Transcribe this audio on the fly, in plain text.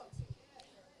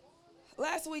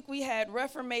Last week we had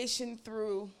Reformation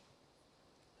through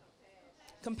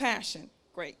compassion.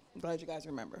 Great. I'm glad you guys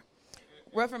remember.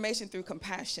 Reformation through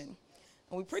compassion.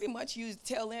 And we pretty much used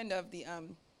the tail end of the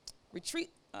retreat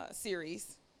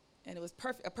series, and it was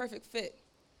a perfect fit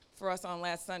for us on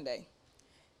last Sunday.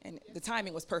 And the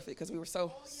timing was perfect because we were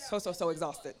so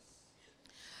exhausted.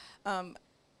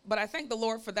 But I thank the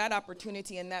Lord for that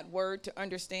opportunity and that word to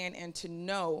understand and to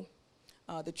know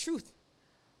the truth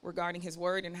regarding his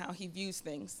word and how he views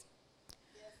things.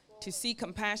 To see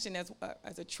compassion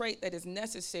as a trait that is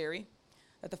necessary,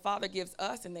 that the Father gives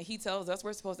us and that he tells us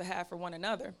we're supposed to have for one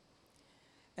another.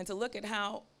 And to look at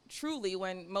how truly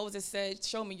when Moses said,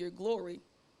 "Show me your glory,"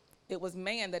 it was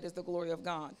man that is the glory of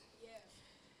God. Yes.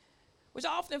 Which I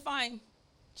often find,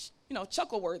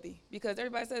 chuckle-worthy, because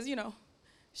everybody says,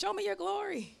 show me your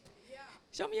glory. Yeah.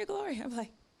 Show me your glory. I'm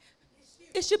like,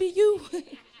 it should be you.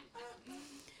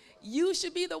 You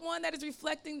should be the one that is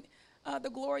reflecting the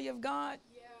glory of God.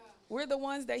 Yeah. We're the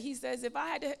ones that he says, if I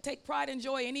had to take pride and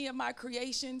joy in any of my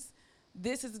creations,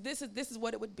 this is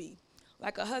what it would be.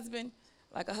 Like a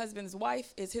husband's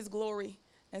wife is his glory,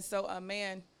 and so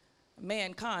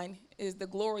mankind is the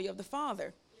glory of the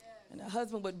Father. Yes. And a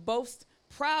husband would boast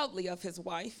proudly of his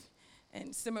wife,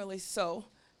 and similarly so,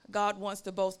 God wants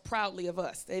to boast proudly of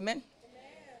us. Amen?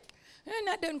 Amen. And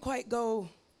that doesn't quite go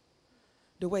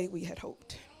the way we had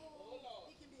hoped.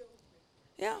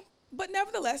 Yeah, but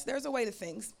nevertheless, there's a way to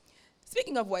things.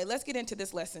 Speaking of way, let's get into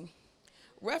this lesson.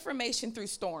 Reformation through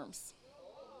storms.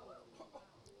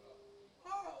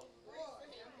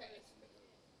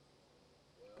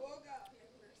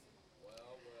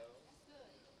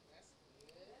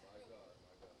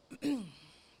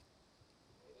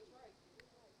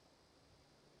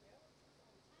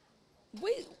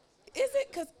 Is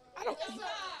it? Because I don't.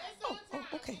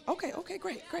 Okay,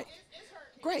 great. Okay,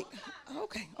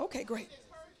 great.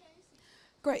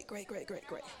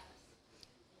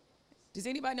 Does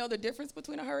anybody know the difference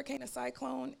between a hurricane, a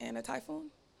cyclone, and a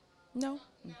typhoon? No?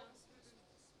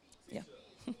 Yeah.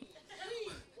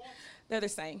 They're the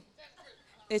same.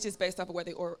 It's just based off of where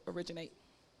they originate.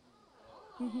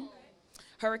 Mm-hmm.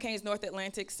 Hurricanes, North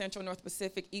Atlantic, Central North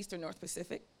Pacific, Eastern North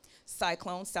Pacific.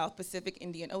 Cyclones, South Pacific,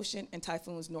 Indian Ocean, and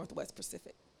typhoons, Northwest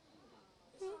Pacific.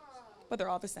 Mm-hmm. But they're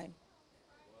all the same.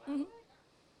 Mm-hmm.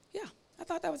 Yeah, I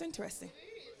thought that was interesting.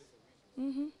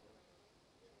 Mm-hmm.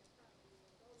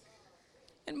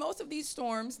 And most of these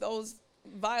storms, those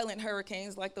violent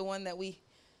hurricanes, like the one that we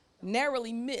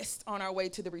narrowly missed on our way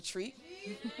to the retreat.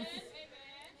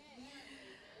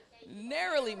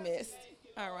 Narrowly missed,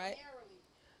 all right,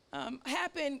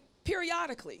 happen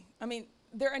periodically. I mean,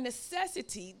 they're a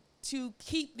necessity to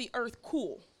keep the earth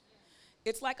cool.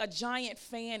 It's like a giant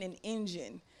fan and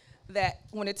engine that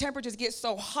when the temperatures get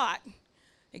so hot,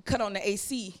 they cut on the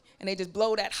AC and they just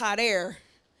blow that hot air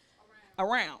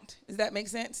around. Does that make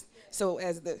sense? So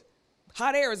as the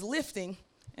hot air is lifting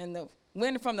and the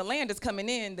wind from the land is coming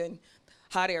in, then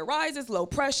hot air rises, low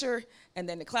pressure, and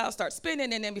then the clouds start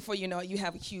spinning, and then before you know it, you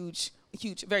have a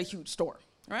very huge storm,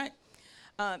 right?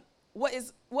 What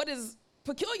is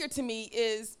peculiar to me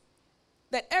is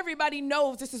that everybody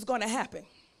knows this is going to happen.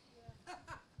 Yeah.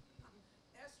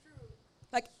 That's true.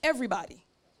 Like everybody.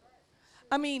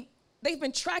 I mean, they've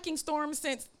been tracking storms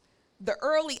since the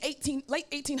late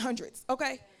 1800s,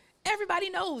 okay? Everybody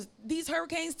knows these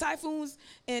hurricanes, typhoons,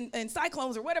 and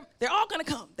cyclones or whatever, they're all going to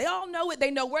come. They all know it.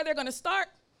 They know where they're going to start.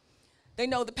 They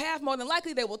know the path more than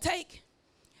likely they will take.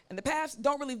 And the paths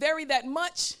don't really vary that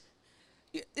much.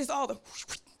 It's the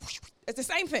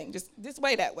same thing, just this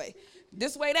way, that way.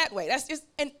 This way, that way. That's just,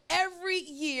 and every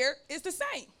year is the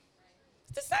same.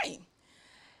 It's the same.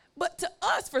 But to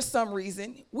us, for some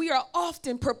reason, we are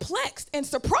often perplexed and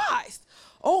surprised.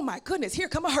 Oh my goodness, here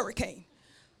come a hurricane.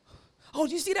 Oh,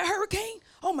 did you see that hurricane?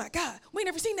 Oh my God, we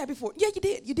never seen that before. Yeah, you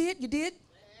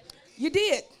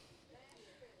did.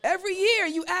 Every year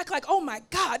you act like, oh my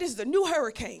God, this is a new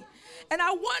hurricane. And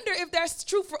I wonder if that's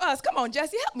true for us. Come on,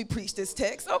 Jesse, help me preach this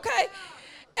text, okay?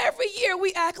 Every year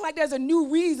we act like there's a new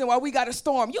reason why we got a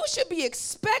storm. You should be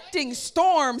expecting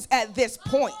storms at this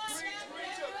point.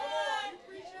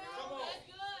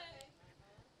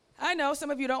 I know some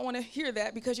of you don't want to hear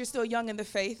that because you're still young in the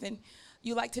faith and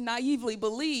you like to naively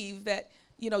believe that,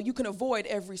 you can avoid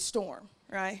every storm,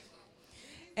 right?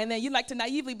 And then you like to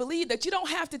naively believe that you don't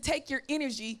have to take your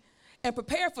energy and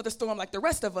prepare for the storm like the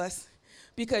rest of us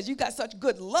because you got such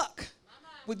good luck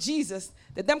with Jesus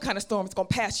that them kind of storms going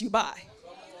to pass you by.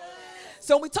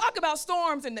 So when we talk about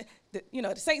storms and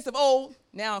the saints of old,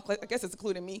 now I guess it's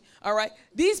including me, all right,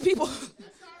 these people,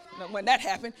 when that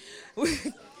happened, when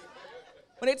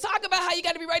they talk about how you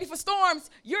got to be ready for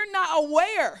storms, you're not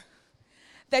aware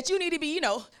that you need to be,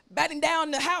 batting down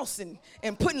the house and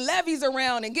putting levees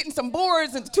around and getting some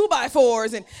boards and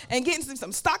 2x4s and getting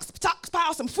some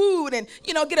stockpile, some food and,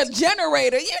 get a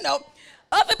generator,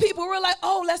 Other people were like,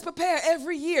 oh, let's prepare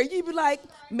every year. You'd be like,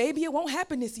 maybe it won't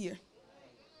happen this year.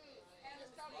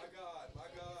 My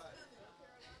God.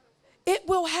 It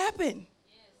will happen.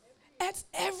 That's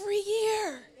every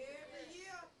year.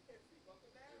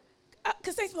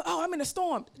 Because they say, oh, I'm in a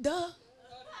storm. Duh.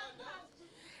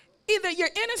 Either you're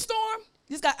in a storm,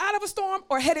 you just got out of a storm,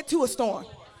 or headed to a storm.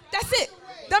 That's it.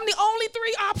 Them the only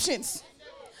three options.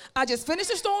 I just finished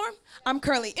a storm, I'm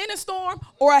currently in a storm,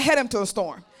 or I head into a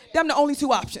storm. Them the only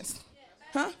two options.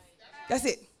 Huh? That's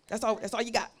it. That's all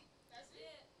you got.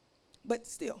 But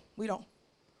still, we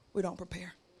don't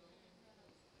prepare.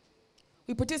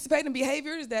 We participate in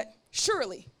behaviors that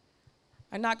surely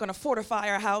are not going to fortify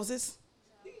our houses.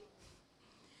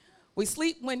 We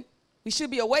sleep when we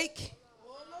should be awake.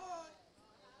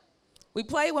 We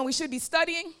play when we should be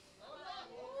studying.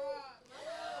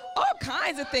 All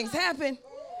kinds of things happen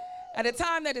at a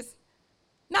time that is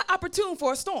not opportune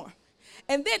for a storm.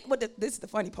 And then, this is the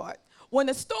funny part. When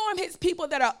the storm hits people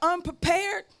that are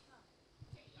unprepared,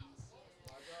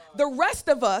 the rest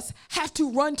of us have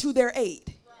to run to their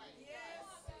aid.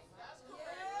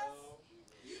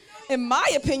 In my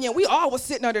opinion, we all were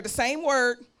sitting under the same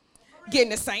word, getting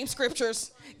the same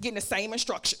scriptures, getting the same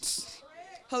instructions.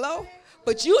 Hello?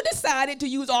 But you decided to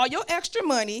use all your extra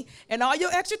money and all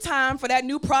your extra time for that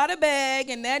new Prada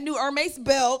bag and that new Hermes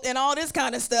belt and all this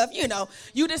kind of stuff.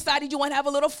 You decided you want to have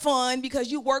a little fun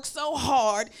because you worked so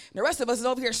hard. And the rest of us is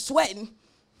over here sweating,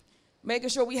 making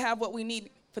sure we have what we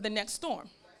need for the next storm.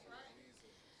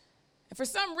 And for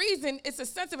some reason, it's a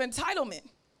sense of entitlement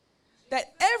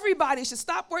that everybody should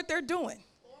stop what they're doing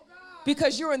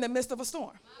because you're in the midst of a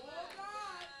storm.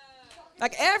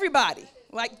 Like everybody.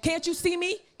 Like, can't you see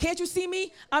me? Can't you see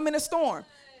me? I'm in a storm.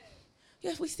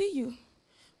 Yes, we see you.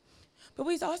 But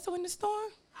we're also in the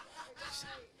storm.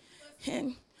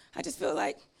 And I just feel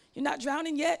like you're not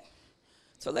drowning yet.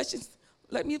 So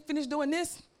let me finish doing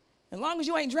this. As long as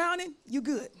you ain't drowning, you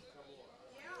good.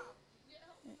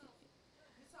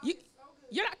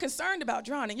 You're not concerned about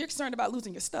drowning. You're concerned about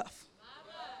losing your stuff.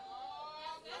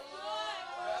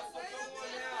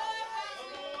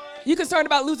 You're concerned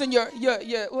about losing your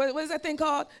what is that thing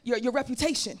called? Your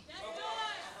reputation.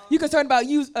 You're concerned about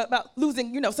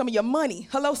losing, some of your money.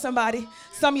 Hello, somebody.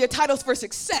 Some of your titles for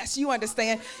success. You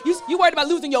understand? You worried about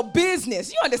losing your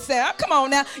business. You understand? Come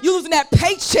on now. You losing that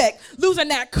paycheck, losing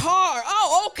that car.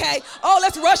 Oh, okay. Oh,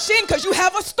 let's rush in because you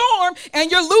have a storm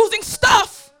and you're losing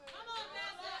stuff.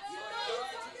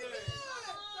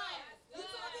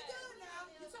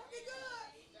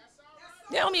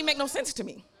 That don't even make no sense to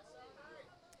me.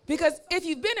 Because if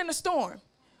you've been in a storm,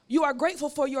 you are grateful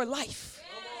for your life.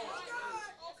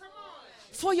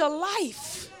 For your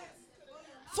life.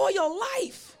 For your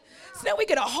life. So then we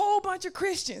get a whole bunch of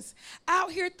Christians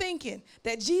out here thinking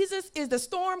that Jesus is the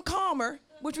storm calmer,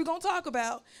 which we're going to talk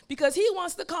about, because he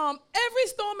wants to calm every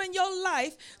storm in your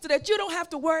life so that you don't have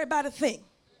to worry about a thing.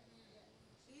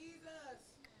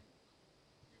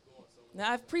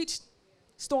 Now, I've preached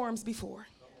storms before.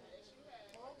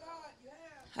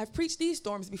 I've preached these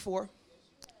storms before.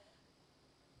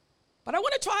 But I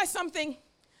want to try something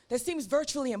that seems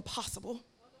virtually impossible.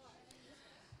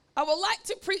 I would like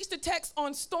to preach the text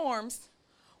on storms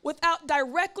without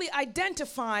directly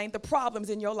identifying the problems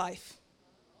in your life.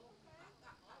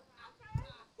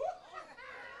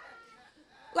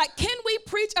 Like, can we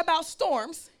preach about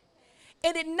storms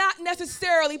and it not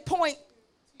necessarily point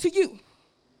to you?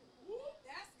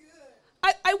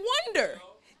 I wonder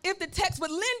if the text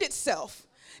would lend itself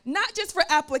not just for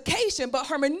application, but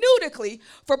hermeneutically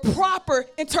for proper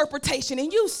interpretation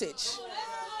and usage.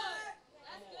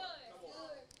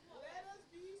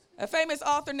 A famous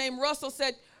author named Russell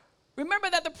said, remember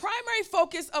that the primary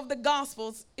focus of the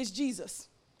Gospels is Jesus,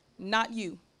 not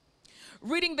you.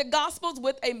 Reading the Gospels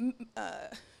with a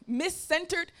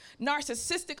mis-centered,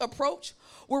 narcissistic approach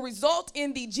will result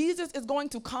in the Jesus is going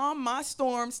to calm my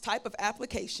storms type of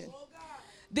application.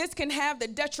 This can have the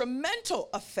detrimental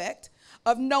effect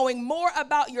of knowing more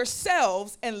about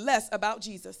yourselves and less about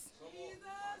Jesus.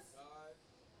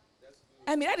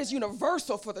 I mean, that is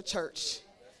universal for the church.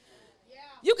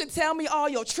 You can tell me all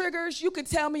your triggers. You can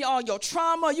tell me all your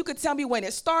trauma. You can tell me when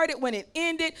it started, when it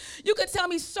ended. You can tell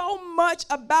me so much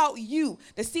about you,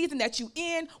 the season that you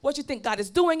in, what you think God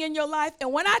is doing in your life.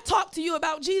 And when I talk to you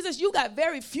about Jesus, you got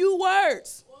very few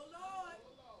words.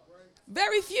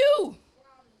 Very few.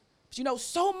 But you know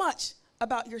so much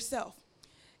about yourself.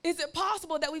 Is it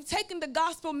possible that we've taken the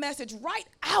gospel message right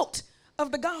out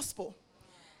of the gospel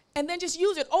and then just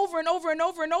use it over and over and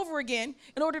over and over again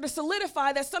in order to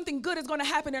solidify that something good is going to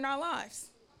happen in our lives.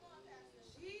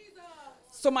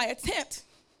 So my attempt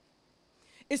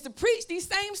is to preach these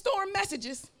same storm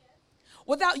messages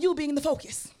without you being the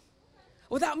focus,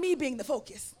 without me being the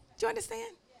focus. Do you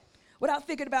understand? Without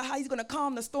thinking about how he's going to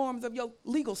calm the storms of your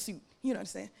legal suit. You know what I'm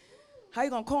saying? How you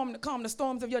going to calm the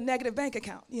storms of your negative bank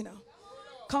account, you know?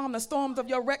 Calm the storms of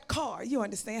your wrecked car. You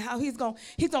understand how he's going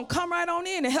to come right on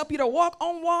in and help you to walk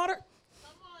on water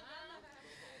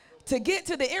to get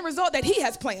to the end result that he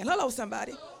has planned. Hello,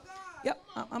 somebody. Yep,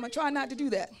 I'm going to try not to do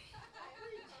that.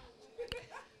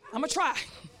 I'm going to try.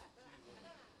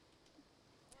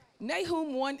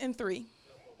 Nahum 1 and 3.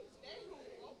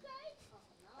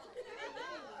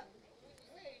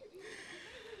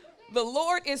 The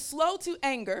Lord is slow to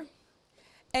anger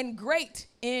and great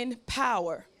in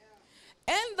power.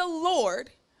 And the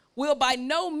Lord will by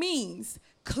no means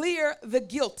clear the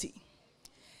guilty.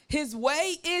 His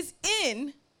way is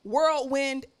in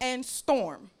whirlwind and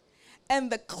storm,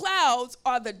 and the clouds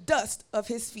are the dust of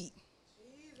his feet.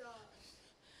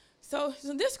 So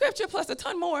this scripture plus a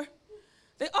ton more,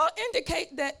 they all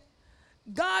indicate that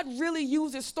God really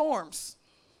uses storms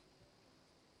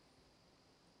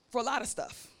for a lot of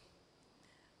stuff.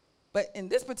 But in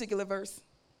this particular verse,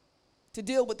 to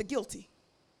deal with the guilty.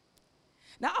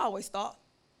 Now, I always thought,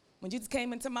 when Jesus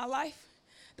came into my life,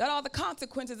 that all the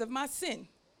consequences of my sin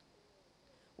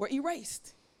were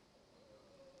erased.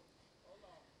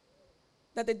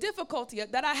 That the difficulty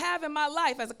that I have in my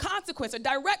life as a consequence, a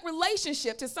direct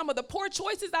relationship to some of the poor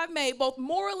choices I've made, both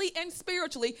morally and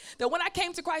spiritually, that when I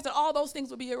came to Christ, that all those things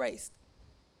would be erased.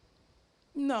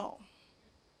 No.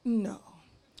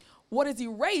 What is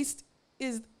erased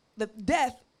is the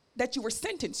death that you were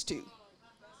sentenced to,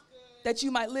 that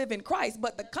you might live in Christ.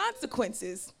 But the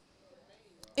consequences,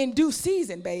 in due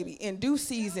season, baby, in due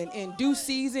season, in due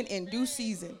season, in due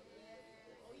season.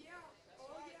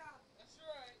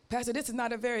 Pastor, this is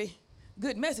not a very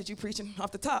good message you're preaching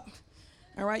off the top.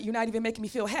 All right, you're not even making me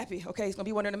feel happy. Okay, it's going to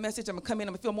be one of the messages. I'm going to come in,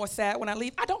 I'm going to feel more sad when I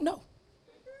leave. I don't know.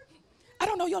 I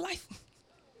don't know your life.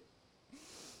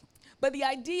 But the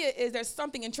idea is there's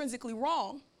something intrinsically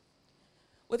wrong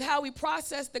with how we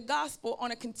process the gospel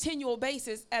on a continual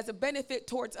basis as a benefit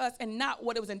towards us and not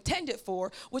what it was intended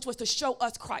for, which was to show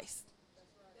us Christ.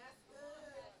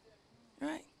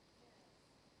 Right?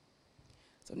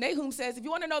 So Nahum says, if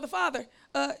you want to know the Father,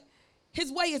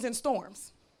 his way is in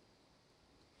storms.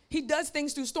 He does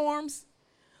things through storms,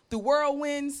 through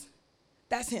whirlwinds.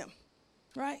 That's him,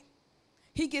 right?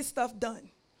 He gets stuff done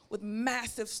with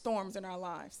massive storms in our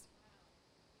lives.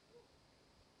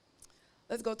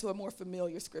 Let's go to a more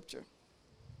familiar scripture.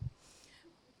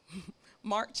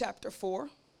 Mark chapter 4.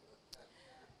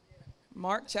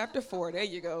 Mark chapter 4, there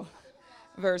you go.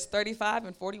 Verse 35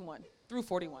 and 41 through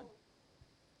 41.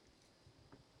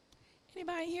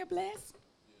 Anybody here blessed?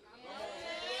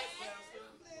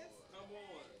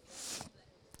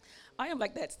 I am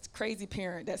like that crazy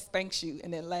parent that spanks you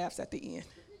and then laughs at the end.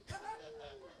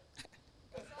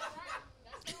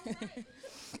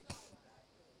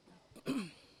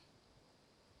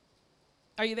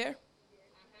 Are you there?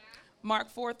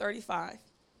 Mark 4:35.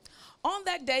 On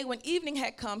that day when evening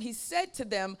had come, he said to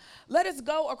them, "Let us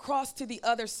go across to the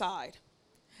other side."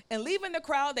 And leaving the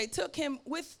crowd, they took him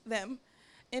with them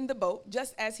in the boat,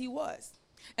 just as he was.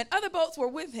 And other boats were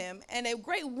with him, and a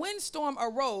great windstorm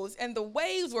arose, and the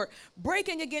waves were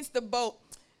breaking against the boat,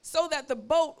 so that the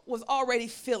boat was already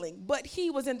filling. But he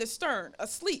was in the stern,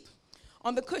 asleep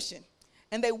on the cushion.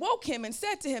 And they woke him and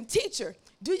said to him, "Teacher,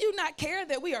 do you not care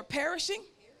that we are perishing?"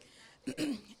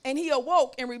 And he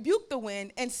awoke and rebuked the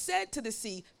wind and said to the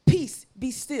sea, "Peace,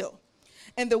 be still."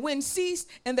 And the wind ceased,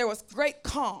 and there was great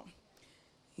calm.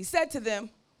 He said to them,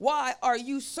 "Why are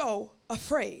you so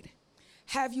afraid?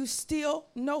 Have you still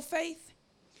no faith?"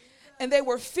 And they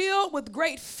were filled with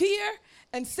great fear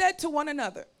and said to one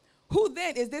another, "Who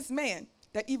then is this man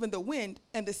that even the wind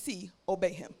and the sea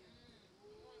obey him?"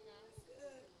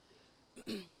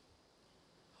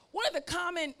 One of the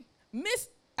common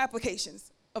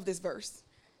misapplications of this verse,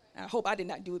 and I hope I did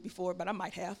not do it before, but I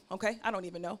might have, okay? I don't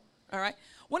even know, all right?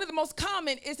 One of the most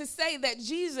common is to say that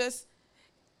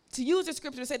to use the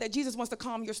scripture to say that Jesus wants to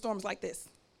calm your storms like this.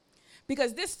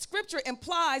 Because this scripture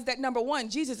implies that, number one,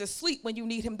 Jesus is asleep when you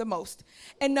need him the most.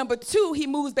 And number two, he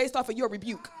moves based off of your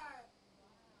rebuke.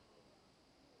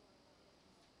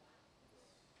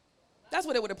 That's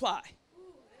what it would imply.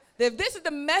 That if this is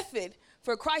the method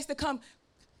for Christ to come,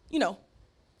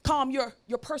 calm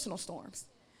your personal storms,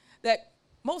 that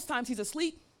most times he's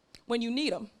asleep when you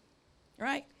need him,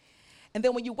 right? And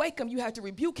then when you wake him, you have to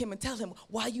rebuke him and tell him,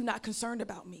 "Why are you not concerned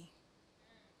about me?"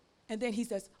 And then he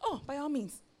says, oh, by all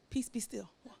means, peace be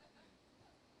still.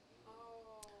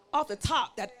 Off the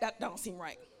top, that don't seem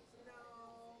right.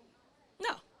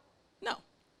 No.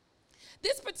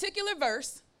 This particular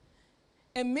verse,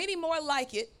 and many more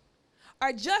like it,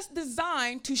 are just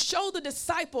designed to show the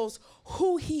disciples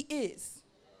who he is.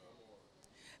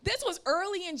 This was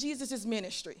early in Jesus'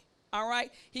 ministry. All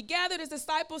right. He gathered his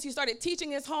disciples. He started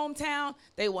teaching his hometown.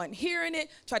 They wasn't hearing it.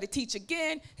 Tried to teach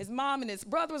again. His mom and his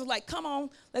brothers were like, come on,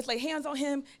 let's lay hands on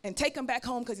him and take him back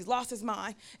home because he's lost his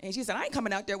mind. And she said, I ain't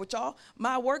coming out there with y'all.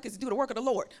 My work is to do the work of the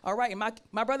Lord. All right. And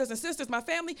my brothers and sisters, my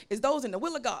family is those in the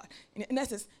will of God. And in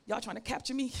essence, y'all trying to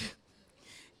capture me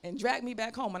and drag me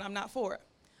back home, and I'm not for it.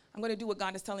 I'm going to do what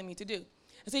God is telling me to do.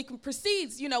 And so he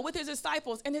proceeds, with his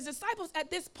disciples. And his disciples at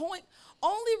this point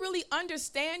only really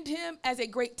understand him as a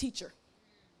great teacher.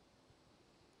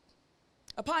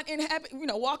 Upon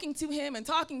walking to him and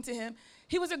talking to him,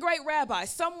 he was a great rabbi,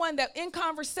 someone that in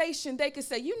conversation they could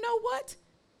say, you know what?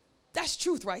 That's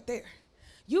truth right there.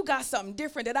 You got something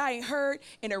different that I ain't heard,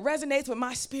 and it resonates with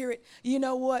my spirit. You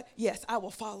know what? Yes, I will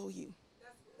follow you.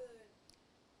 That's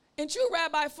good. In true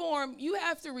rabbi form, you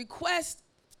have to request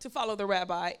to follow the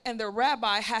rabbi, and the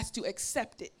rabbi has to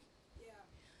accept it. Yeah.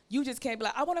 You just can't be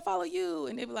like, I want to follow you,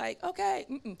 and they be like, okay.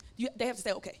 They have to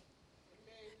say, okay.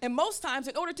 Amen. And most times,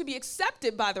 in order to be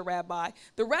accepted by the rabbi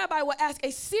will ask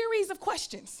a series of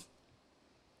questions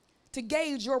to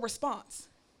gauge your response.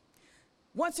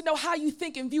 Wants to know how you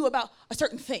think and view about a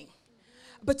certain thing,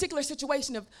 a particular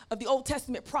situation of the Old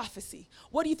Testament prophecy.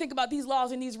 What do you think about these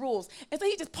laws and these rules? And so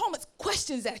he just plummets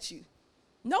questions at you.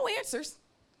 No answers.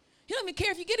 He don't even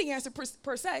care if you get an answer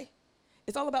per se.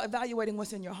 It's all about evaluating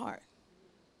what's in your heart.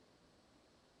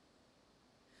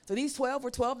 So these 12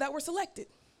 were 12 that were selected.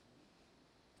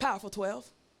 Powerful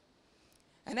 12.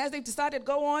 And as they've decided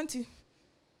to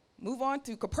move on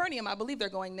to Capernaum, I believe they're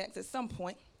going next at some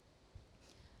point.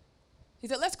 He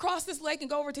said, let's cross this lake and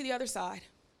go over to the other side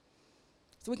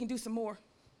so we can do some more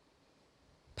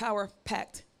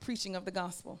power-packed preaching of the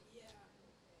gospel.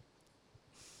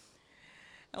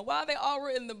 And while they all were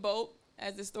in the boat,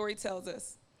 as the story tells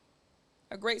us,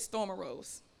 a great storm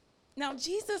arose. Now,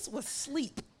 Jesus was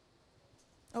asleep,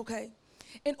 okay?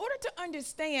 In order to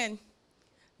understand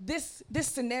this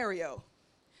scenario,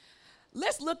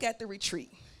 let's look at the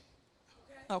retreat,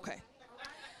 okay?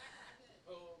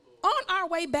 On our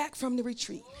way back from the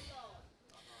retreat,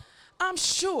 I'm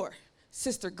sure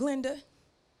Sister Glenda,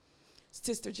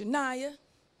 Sister Janiyah,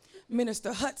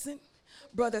 Minister Hudson,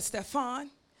 Brother Stefan,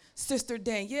 Sister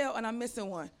Danielle, and I'm missing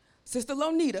one, Sister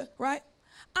Lonita, right?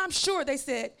 I'm sure they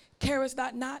said, carest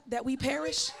thou not that we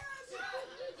perish?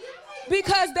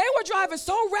 Because they were driving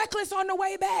so reckless on the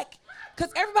way back.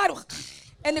 Because everybody,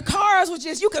 and the cars were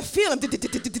just, you could feel them.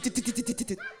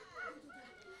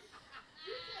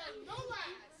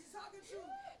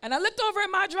 And I looked over at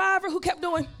my driver who kept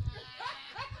doing.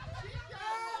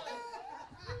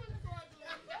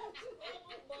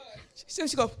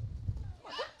 She go,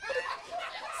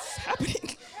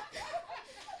 happening.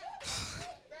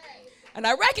 And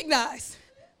I recognize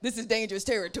this is dangerous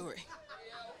territory.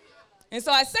 And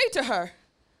so I say to her,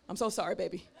 I'm so sorry,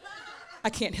 baby. I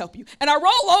can't help you. And I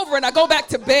roll over and I go back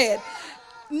to bed,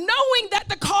 knowing that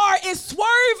the car is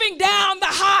swerving down the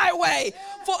highway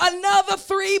for another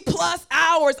 3+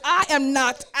 hours. I am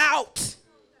knocked out.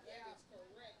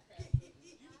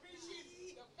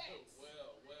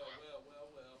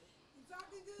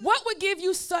 What would give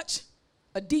you such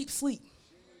a deep sleep?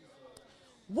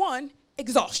 One,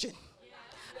 exhaustion.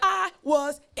 I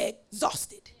was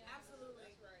exhausted.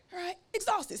 Right?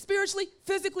 Exhausted. Spiritually,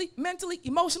 physically, mentally,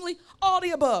 emotionally, all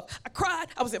the above. I cried.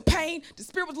 I was in pain. The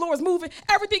Spirit of the Lord was moving.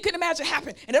 Everything you could imagine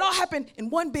happened. And it all happened in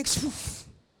one big swoop.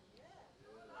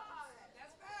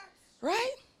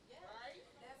 Right?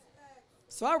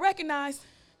 So I recognized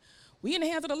we in the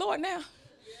hands of the Lord now.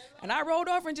 And I rolled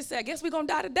over and just said, I guess we're going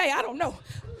to die today. I don't know.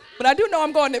 But I do know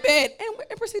I'm going to bed.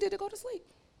 And proceeded to go to sleep.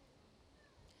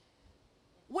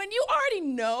 When you already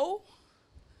know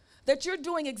that you're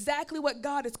doing exactly what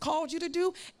God has called you to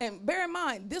do, and bear in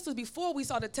mind, this was before we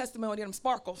saw the testimony of them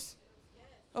sparkles,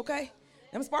 okay?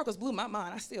 Them sparkles blew my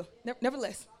mind. I still,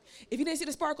 nevertheless, if you didn't see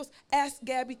the sparkles, ask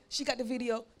Gabby. She got the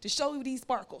video to show you these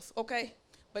sparkles, okay?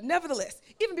 But nevertheless,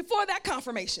 even before that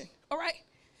confirmation, all right,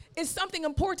 it's something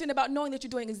important about knowing that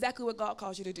you're doing exactly what God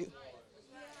calls you to do.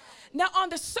 Now, on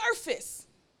the surface,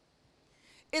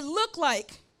 it looked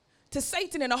like to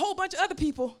Satan and a whole bunch of other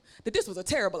people that this was a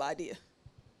terrible idea.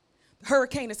 The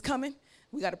hurricane is coming.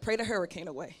 We got to pray the hurricane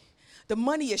away. The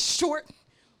money is short.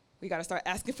 We got to start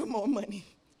asking for more money.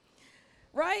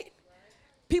 Right?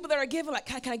 People that are giving, like,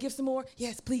 can I give some more?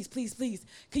 Yes, please, please, please.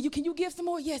 Can you give some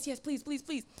more? Yes, yes, please, please,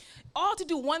 please. All to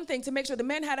do one thing, to make sure the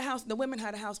men had a house and the women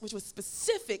had a house, which was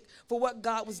specific for what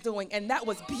God was doing. And that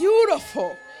was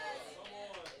beautiful.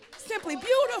 Simply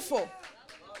beautiful.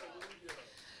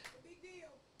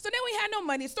 So then we had no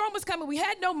money. The storm was coming. We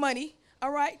had no money,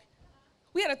 all right?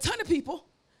 We had a ton of people,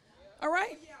 all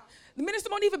right? The minister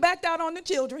won't even backed out on the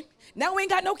children. Now we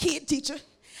ain't got no kid teacher.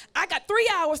 I got 5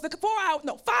 hours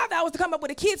to come up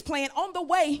with a kids plan on the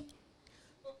way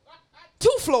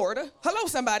to Florida. Hello,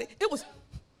 somebody.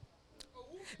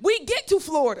 We get to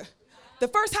Florida. The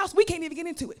first house, we can't even get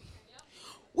into it.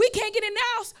 We can't get in the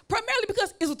house primarily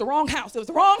because it was the wrong house. It was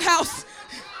the wrong house.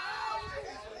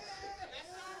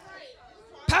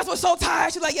 Pastor was so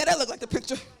tired. She's like, yeah, that looked like the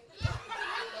picture. Beep,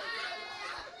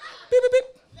 beep, beep.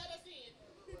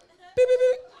 Beep, beep,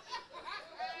 beep.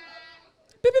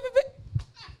 Beep, beep, beep, beep.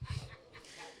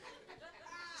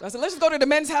 So I said, let's just go to the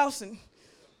men's house and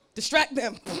distract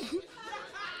them.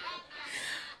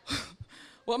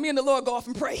 Well, me and the Lord go off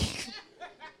and pray.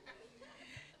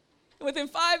 Within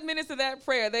 5 minutes of that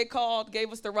prayer, they called,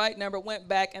 gave us the right number, went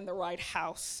back in the right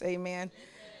house. Amen.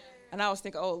 And I was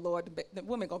thinking, oh, Lord, the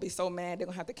women going to be so mad. They're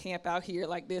going to have to camp out here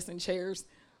like this in chairs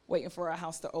waiting for our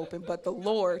house to open. But the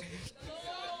Lord.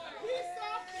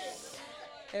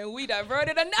 And we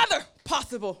diverted another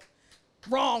possible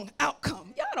wrong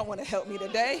outcome. Y'all don't want to help me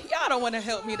today. Y'all don't want to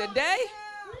help me today.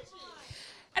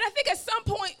 And I think at some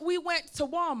point we went to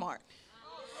Walmart.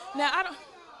 Now,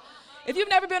 if you've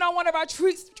never been on one of our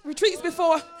retreats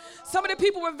before, some of the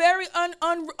people were very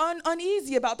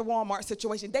uneasy about the Walmart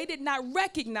situation. They did not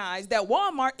recognize that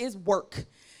Walmart is work.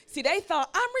 See, they thought,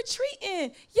 I'm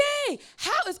retreating. Yay.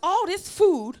 How is all this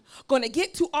food going to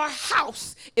get to our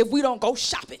house if we don't go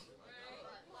shopping?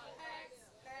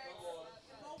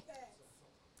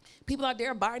 People out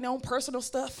there buying their own personal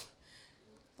stuff,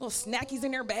 little snackies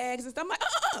in their bags and stuff. I'm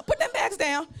like, put them bags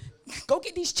down. Go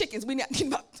get these chickens. We need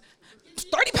about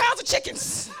 30 pounds of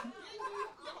chickens.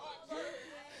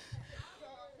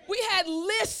 We had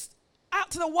lists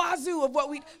out to the wazoo of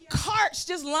carts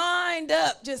just lined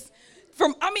up, just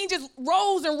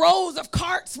rows and rows of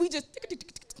carts.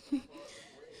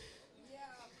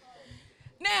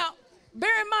 Now,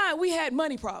 bear in mind, we had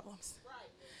money problems.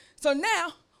 So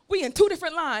now, we in 2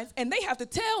 different lines, and they have to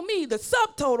tell me the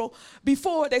subtotal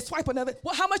before they swipe another.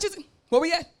 Well, how much is it? Where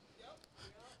we at?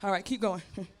 All right, keep going.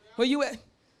 Where you at?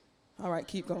 All right,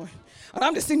 keep going. And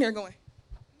I'm just sitting there going.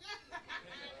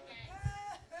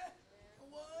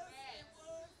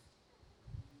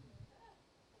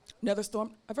 Another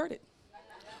storm averted.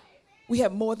 We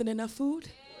have more than enough food.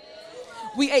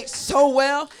 We ate so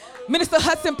well. Minister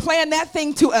Hudson planned that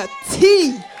thing to a T.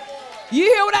 You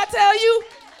hear what I tell you?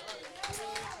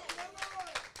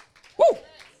 Woo!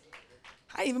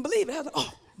 I didn't even believe it. I was like,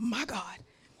 oh, my God.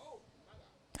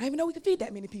 I didn't even know we could feed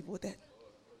that many people with that.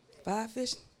 5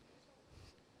 fish,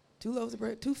 2 loaves of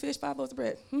bread, 2 fish, 5 loaves of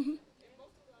bread. Mm-hmm.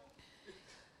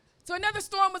 So another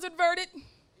storm was averted.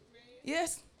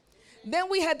 Yes. Then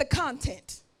we had the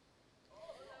content,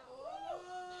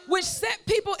 which sent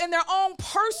people in their own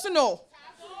personal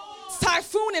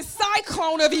typhoon and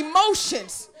cyclone of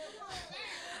emotions.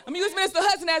 I'm going to use Minister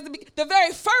Hudson as the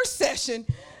very first session.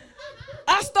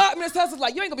 I started, Minister Hudson was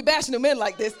like, you ain't going to be bashing the men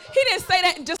like this. He didn't say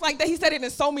that just like that. He said it in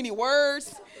so many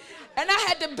words. And I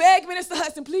had to beg Minister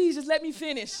Hudson, please just let me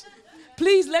finish.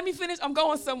 Please let me finish. I'm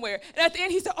going somewhere. And at the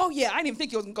end, he said, oh, yeah, I didn't even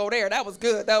think you was going to go there. That was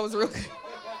good. That was real good.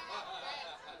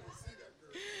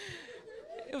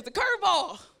 It was a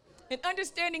curveball in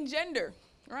understanding gender,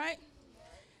 right?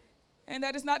 And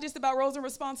that is not just about roles and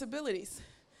responsibilities,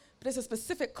 but it's a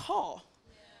specific call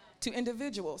to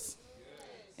individuals.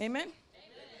 Amen?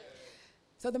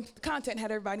 So the content had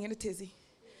everybody in a tizzy.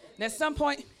 And at some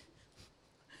point,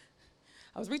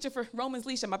 I was reaching for Roman's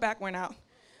leash and my back went out.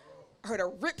 I heard a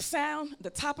rip sound at the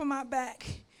top of my back,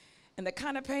 and the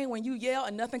kind of pain when you yell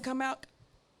and nothing come out.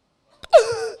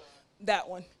 That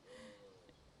one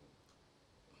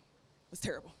was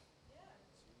terrible.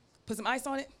 Put some ice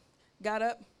on it, got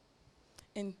up,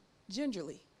 and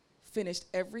gingerly finished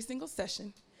every single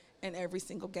session and every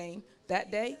single game that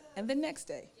day and the next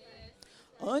day.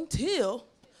 Until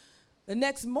the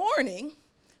next morning,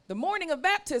 the morning of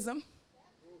baptism,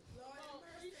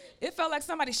 it felt like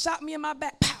somebody shot me in my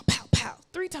back, pow, pow, pow,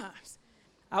 3 times.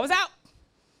 I was out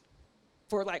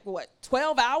for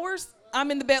 12 hours?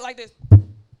 I'm in the bed like this.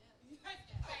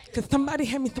 Because somebody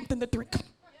had me something to drink.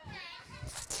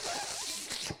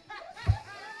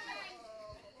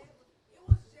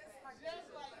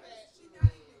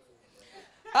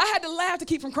 I had to laugh to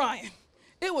keep from crying.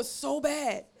 It was so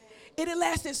bad. It had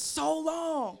lasted so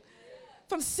long.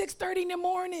 from 6:30 in the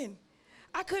morning.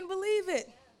 I couldn't believe it.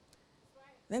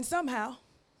 Then somehow,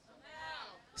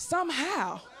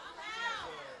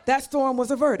 that storm was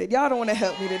averted. Y'all don't want to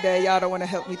help me today. Y'all don't want to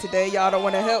help me today. Y'all don't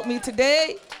want to help me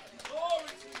today.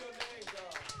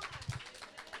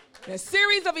 A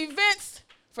series of events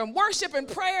from worship and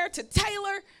prayer to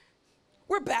Taylor,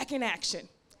 we're back in action.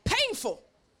 Painful,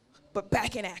 but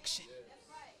back in action.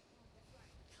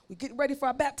 We get ready for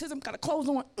our baptism, got our clothes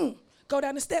on, go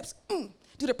down the steps,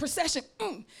 do the procession,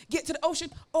 get to the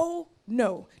ocean. Oh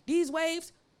no, these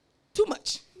waves, too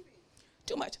much.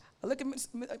 I look at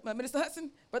Minister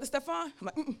Hudson, Brother Stefan, I'm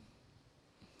like,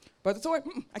 Brother Torrey,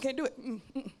 I can't do it.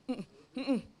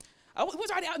 I was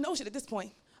already out in the ocean at this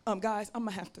point. Guys, I'm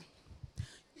gonna have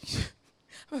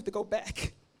to go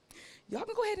back. Y'all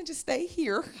can go ahead and just stay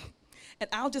here, and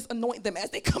I'll just anoint them as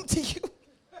they come to you.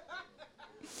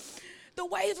 The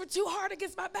waves were too hard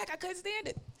against my back. I couldn't stand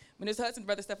it. Minister Hudson,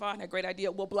 Brother Stefan had a great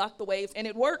idea. We'll block the waves, and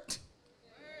it worked.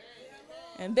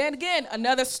 And then again,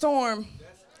 another storm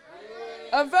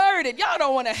averted. Y'all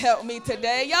don't want to help me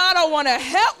today. Y'all don't want to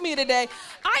help me today.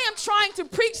 I am trying to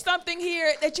preach something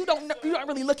here that you're not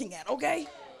really looking at, okay?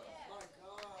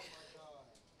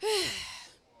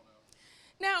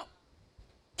 Now,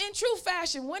 in true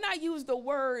fashion, when I use the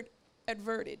word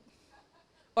averted,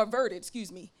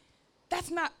 that's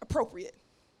not appropriate.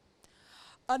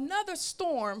 Another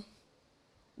storm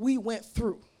we went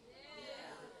through.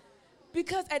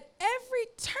 Because at every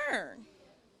turn,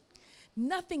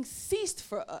 nothing ceased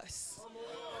for us.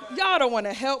 Y'all don't want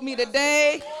to help me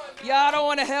today. Y'all don't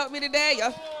want to help me today.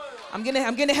 I'm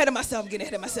getting ahead of myself.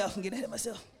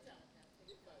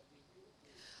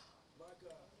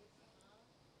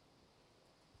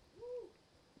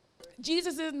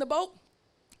 Jesus is in the boat,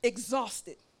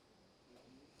 exhausted.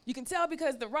 You can tell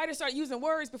because the writer started using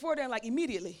words before then, like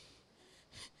immediately,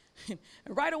 and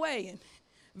right away, and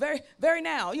very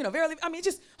now, verily. I mean,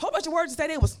 just a whole bunch of words to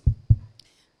say.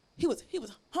 He was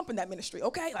humping that ministry,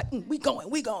 okay? Like we going.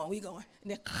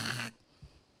 And then,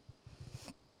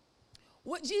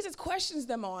 what Jesus questions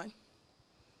them on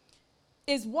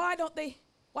is why don't they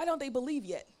believe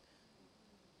yet?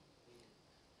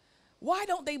 Why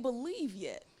don't they believe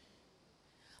yet?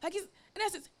 Like, in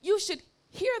essence, you should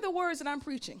hear the words that I'm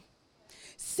preaching,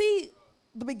 see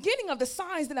the beginning of the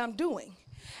signs that I'm doing,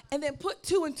 and then put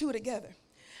two and two together.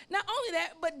 Not only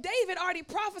that, but David already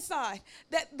prophesied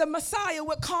that the Messiah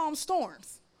would calm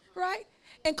storms, right?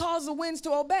 And cause the winds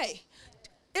to obey.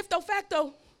 Ipso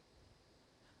facto.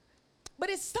 But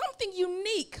it's something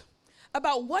unique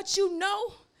about what you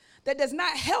know that does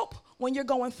not help when you're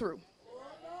going through.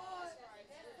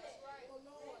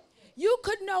 You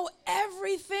could know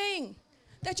everything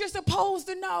that you're supposed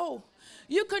to know.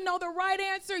 You could know the right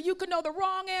answer. You could know the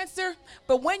wrong answer.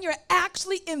 But when you're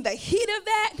actually in the heat of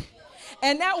that,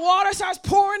 and that water starts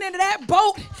pouring into that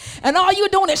boat, and all you're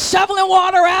doing is shoveling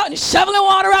water out, and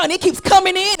it keeps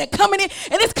coming in, and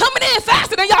it's coming in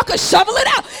faster than y'all could shovel it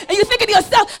out. And you're thinking to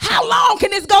yourself, how long can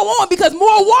this go on? Because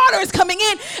more water is coming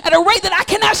in at a rate that I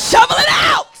cannot shovel it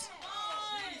out.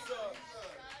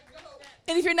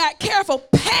 And if you're not careful,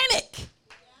 panic.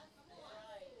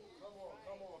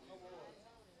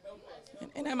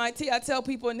 And MIT, I tell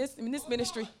people in this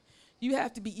ministry, you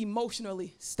have to be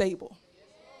emotionally stable.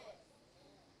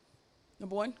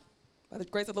 Number one, by the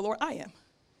grace of the Lord, I am.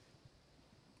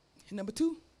 And number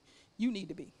two, you need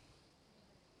to be.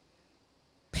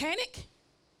 Panic?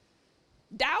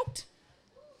 Doubt?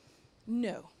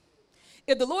 No.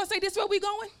 If the Lord say this is where we're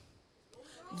going,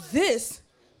 this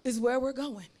is where we're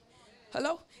going.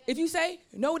 Hello? If you say,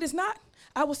 no, it is not,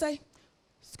 I will say,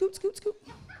 scoot, scoot, scoot.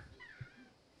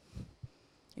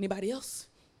 Anybody else?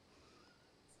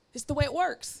 It's the way it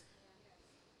works.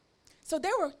 So they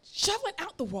were shoveling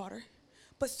out the water,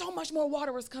 but so much more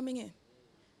water was coming in.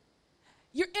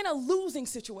 You're in a losing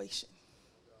situation.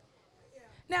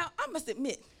 Now, I must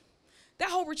admit, that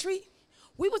whole retreat,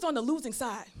 we was on the losing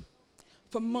side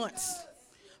for months.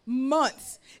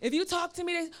 Months. If you talk to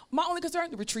me, my only concern,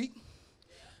 the retreat.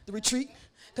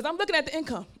 Because I'm looking at the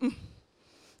income.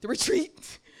 The retreat.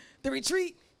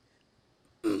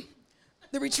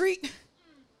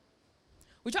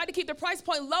 We tried to keep the price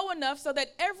point low enough so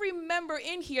that every member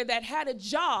in here that had a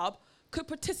job could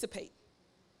participate.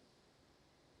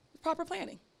 Proper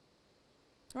planning,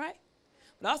 right?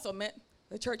 It also meant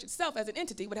the church itself as an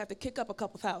entity would have to kick up a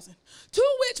couple thousand,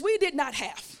 to which we did not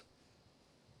have.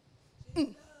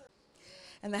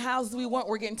 And the houses we want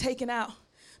were getting taken out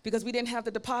because we didn't have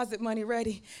the deposit money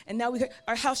ready. And now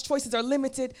our house choices are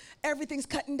limited. Everything's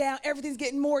cutting down. Everything's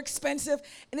getting more expensive.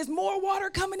 And there's more water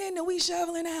coming in than we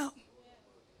shoveling out.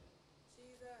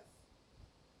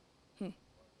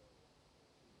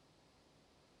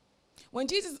 When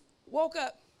Jesus woke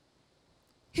up,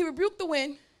 he rebuked the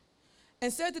wind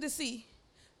and said to the sea,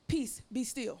 peace, be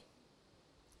still.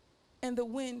 And the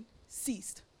wind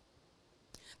ceased.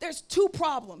 There's two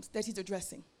problems that he's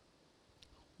addressing.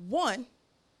 One,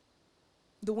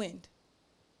 the wind.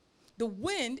 The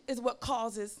wind is what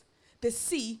causes the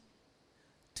sea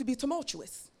to be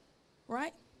tumultuous,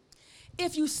 right?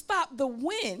 If you stop the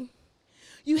wind,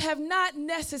 you have not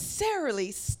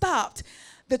necessarily stopped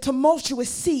the tumultuous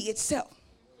sea itself.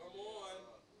 Come on.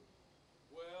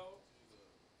 Well,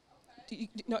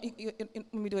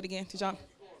 let me do it again to John.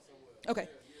 Okay.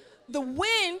 The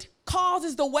wind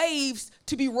causes the waves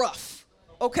to be rough,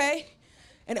 okay?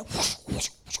 And then whoosh, whoosh,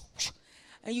 whoosh, whoosh.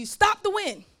 And you stop the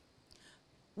wind.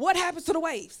 What happens to the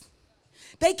waves?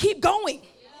 They keep going.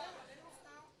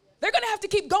 They're going to have to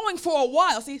keep going for a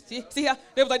while. See how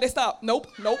they was like, they stop. Nope.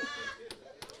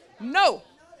 No.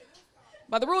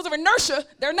 By the rules of inertia,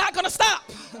 they're not going to stop.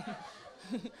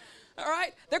 All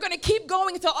right? They're going to keep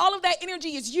going until all of that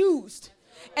energy is used.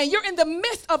 And you're in the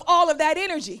midst of all of that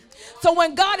energy. So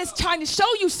when God is trying to show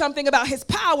you something about his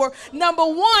power, number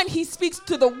one, he speaks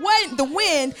to the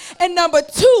wind. And number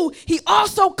two, he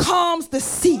also calms the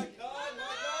sea.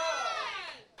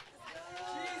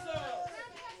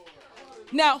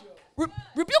 Now,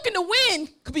 rebuking the wind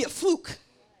could be a fluke.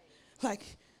 Like,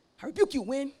 I rebuke you,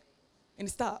 wind, and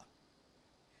it stopped.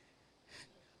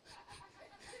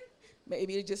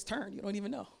 Maybe it just turned. You don't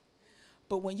even know.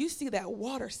 But when you see that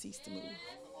water cease to move,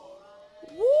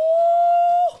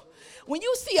 woo! When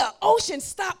you see an ocean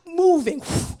stop moving,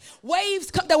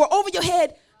 waves that were over your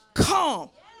head, calm.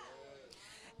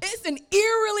 It's an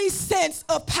eerily sense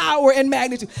of power and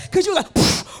magnitude. Because you're like,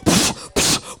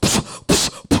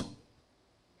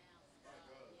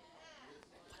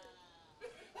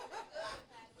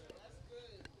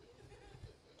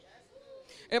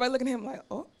 everybody looking at him like,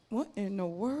 oh, what in the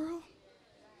world?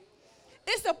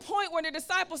 It's a point where the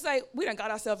disciples say, we done got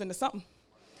ourselves into something.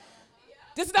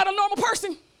 This is not a normal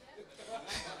person.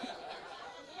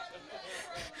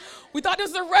 We thought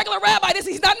this was a regular rabbi.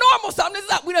 He's not normal. Something is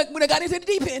up. We done got into the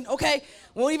deep end, okay?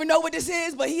 We don't even know what this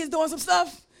is, but he is doing some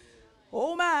stuff.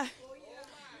 Oh, my.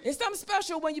 It's something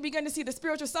special when you begin to see the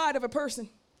spiritual side of a person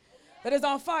that is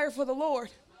on fire for the Lord.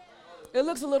 It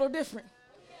looks a little different.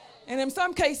 And in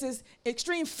some cases,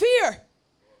 extreme fear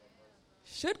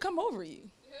should come over you.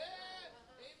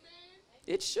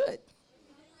 It should.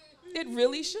 It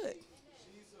really should.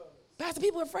 Pastor,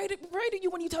 people are afraid of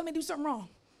you when you tell them they do something wrong.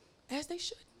 As they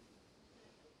should.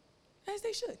 As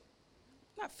they should.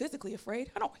 Not physically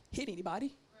afraid. I don't hit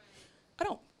anybody. I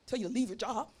don't tell you to leave your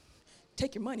job,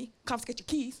 take your money, confiscate your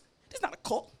keys. This is not a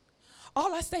cult.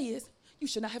 All I say is, you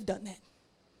should not have done that.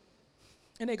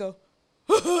 And they go,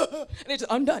 and they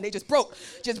just undone. They just broke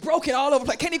it all over.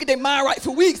 Like, can't even get their mind right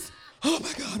for weeks. Oh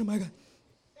my God, oh my God.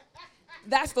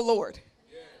 That's the Lord.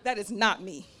 That is not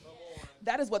me.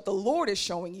 That is what the Lord is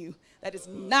showing you. That is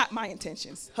not my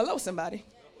intentions. Hello, somebody.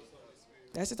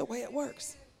 That's just the way it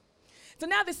works. So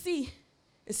now the sea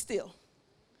is still.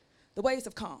 The waves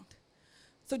have calmed.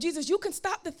 So Jesus, you can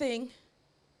stop the thing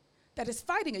that is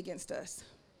fighting against us.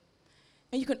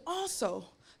 And you can also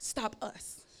stop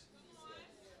us.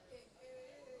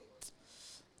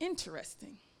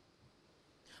 Interesting.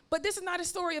 But this is not a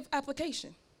story of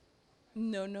application.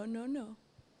 No.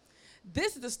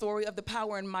 This is the story of the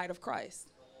power and might of Christ.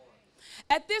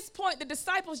 At this point, the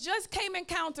disciples just came in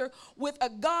encounter with a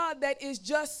God that is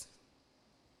just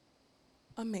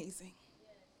amazing.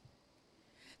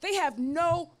 They have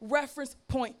no reference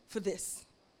point for this.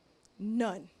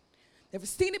 None. Never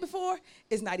seen it before.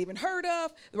 It's not even heard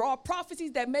of. They're all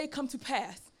prophecies that may come to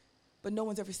pass, but no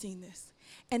one's ever seen this.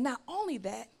 And not only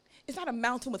that, it's not a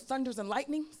mountain with thunders and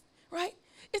lightnings, right?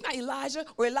 It's not Elijah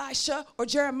or Elisha or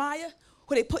Jeremiah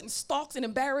where they put in stalks and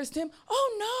embarrassed him.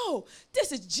 Oh, no.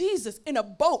 This is Jesus in a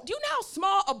boat. Do you know how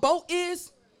small a boat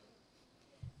is?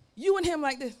 You and him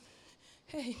like this.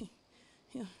 Hey.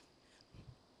 Yeah.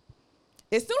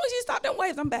 As soon as you stop them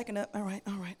waves, I'm backing up. All right.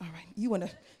 You in a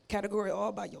category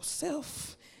all by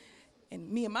yourself.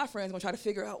 And me and my friends are going to try to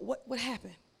figure out what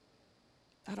happened.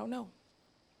 I don't know.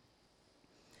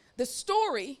 The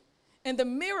story and the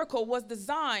miracle was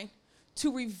designed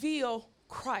to reveal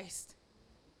Christ.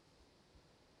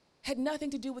 Had nothing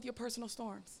to do with your personal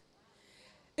storms.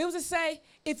 It was to say,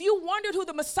 if you wondered who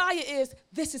the Messiah is,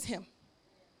 this is him.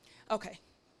 Okay.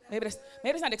 Maybe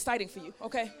that's not exciting for you,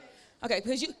 okay? Okay,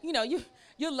 because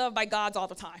you're loved by gods all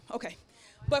the time. Okay.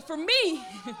 But for me,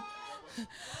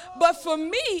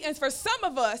 and for some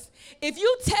of us, if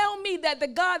you tell me that the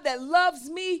God that loves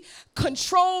me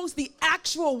controls the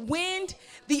actual wind,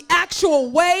 the actual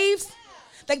waves,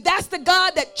 like that's the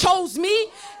God that chose me,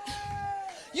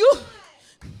 You,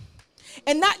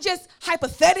 and not just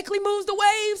hypothetically moves the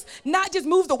waves, not just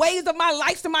moves the waves of my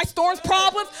life and my storms,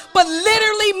 problems, but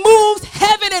literally moves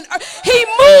heaven and earth. He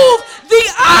moved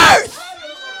the earth.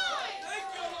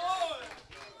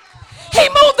 He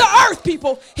moved the earth,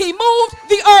 people. He moved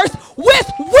the earth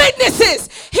with witnesses.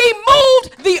 He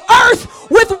moved the earth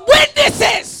with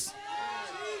witnesses.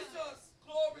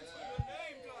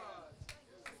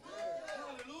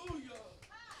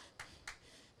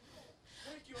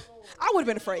 I would have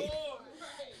been afraid.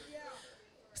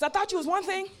 Because I thought you was one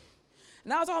thing,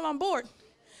 and I was all on board.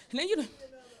 And then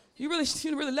you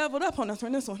really leveled up on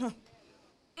this one, huh?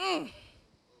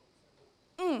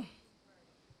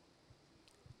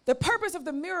 The purpose of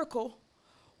the miracle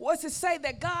was to say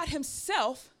that God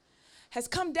himself has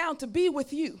come down to be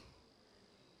with you.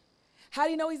 How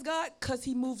do you know he's God? Because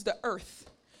he moves the earth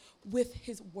with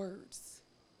his words.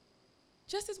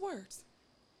 Just his words.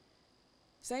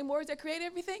 Same words that create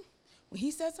everything. When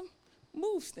he says them,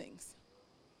 moves things.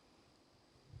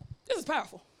 This is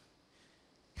powerful.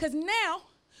 Because now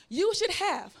you should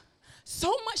have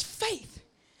so much faith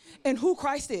in who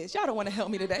Christ is. Y'all don't want to help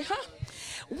me today, huh?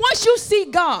 Once you see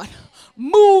God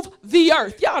move the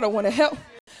earth, y'all don't want to help.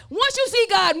 Once you see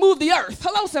God move the earth,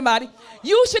 hello somebody,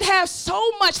 you should have so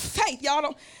much faith.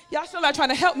 Y'all still not trying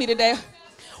to help me today.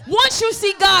 Once you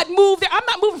see God move there, I'm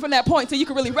not moving from that point until you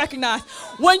can really recognize.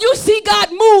 When you see God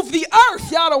move the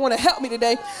earth, y'all don't want to help me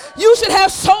today. You should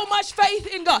have so much faith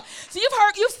in God. So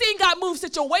you've seen God move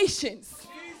situations.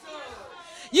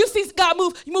 You've seen God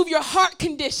move your heart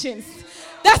conditions.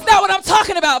 That's not what I'm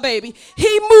talking about, baby.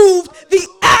 He moved the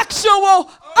actual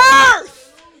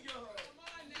earth.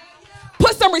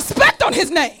 Put some respect on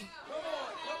his name.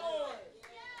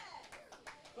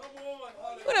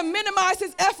 We're going to minimize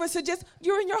his efforts to just,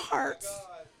 you're in your heart.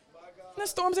 And the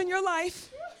storms in your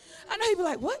life. I know he'd be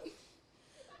like, what?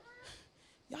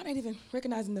 Y'all ain't even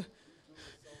recognizing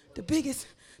the biggest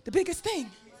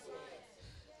thing.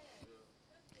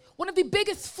 One of the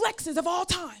biggest flexes of all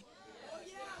time.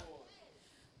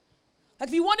 Like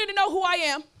if you wanted to know who I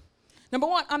am, number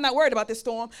one, I'm not worried about this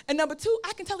storm. And number two,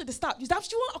 I can tell it to stop. You stop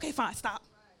what you want? Okay, fine, stop.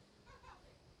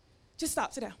 Just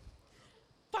stop, sit down.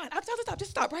 Fine, I'll tell it to stop. Just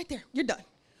stop right there. You're done.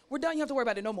 We're done. You don't have to worry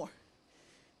about it no more.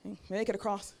 Make it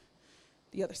across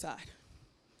the other side.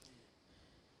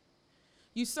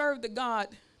 You serve the God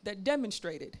that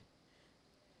demonstrated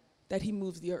that he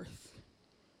moves the earth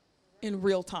in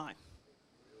real time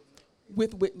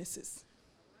with witnesses.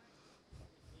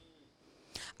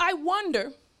 I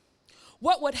wonder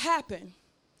what would happen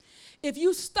if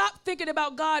you stopped thinking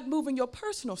about God moving your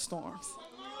personal storms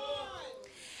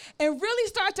and really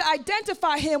start to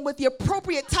identify him with the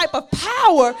appropriate type of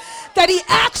power that he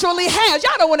actually has.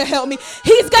 Y'all don't want to help me.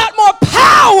 He's got more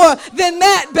power than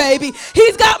that, baby.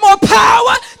 He's got more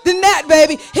power than that,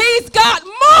 baby. He's got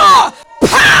more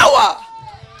power.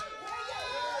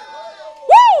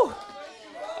 Woo!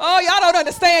 Oh, y'all don't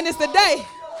understand this today.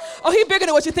 Oh, he bigger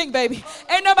than what you think, baby.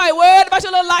 Ain't nobody worried about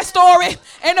your little life story.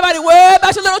 Ain't nobody worried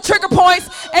about your little trigger points.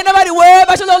 Ain't nobody worried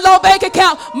about your little low bank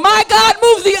account. My God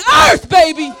moves the earth,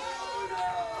 baby.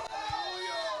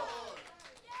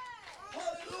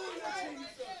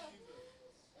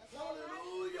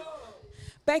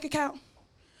 Bank account,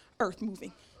 earth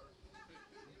moving.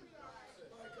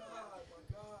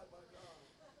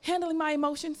 Handling my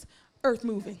emotions, earth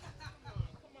moving.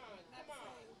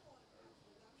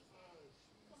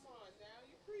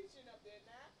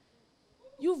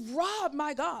 You've robbed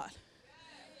my God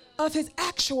of his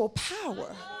actual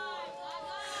power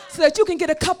so that you can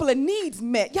get a couple of needs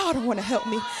met. Y'all don't want to help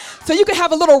me. So you can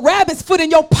have a little rabbit's foot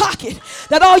in your pocket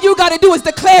that all you got to do is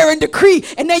declare and decree,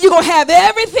 and then you're going to have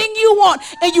everything you want,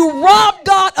 and you rob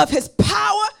God of his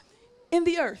power in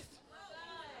the earth.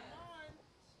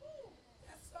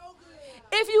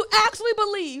 If you actually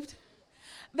believed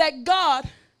that God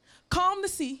calmed the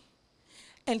sea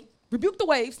and rebuked the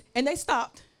waves and they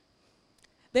stopped,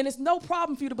 then it's no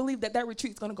problem for you to believe that that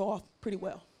retreat's going to go off pretty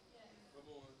well.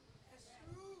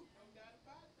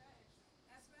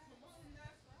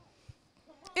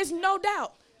 It's no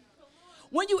doubt.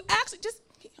 When you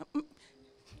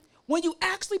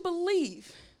actually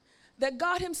believe that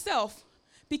God himself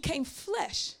became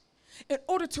flesh in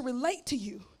order to relate to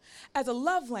you as a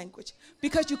love language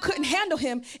because you couldn't handle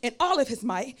him in all of his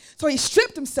might. So he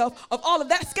stripped himself of all of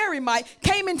that scary might,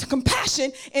 came into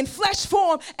compassion in flesh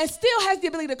form, and still has the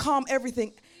ability to calm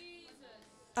everything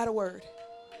at a word.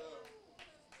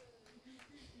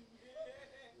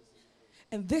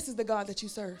 And this is the God that you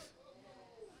serve.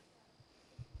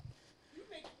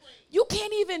 You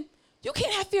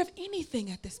can't have fear of anything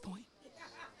at this point.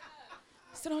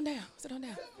 Sit on down.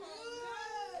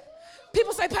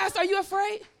 People say, Pastor, are you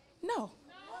afraid? No.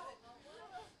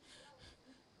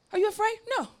 Are you afraid?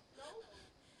 No.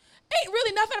 Ain't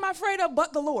really nothing I'm afraid of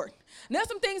but the Lord. And there's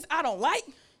some things I don't like.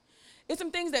 It's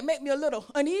some things that make me a little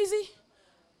uneasy,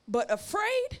 but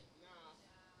afraid,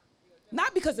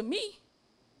 not because of me,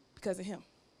 because of him.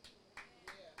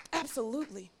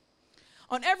 Absolutely.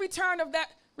 On every turn of that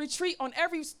retreat, on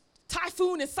every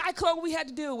typhoon and cyclone we had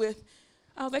to deal with,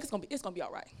 I was like, it's gonna be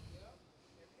all right.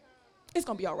 It's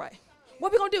gonna be all right.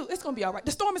 What we gonna do? It's gonna be all right.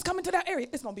 The storm is coming to that area.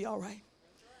 It's gonna be all right.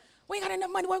 We ain't got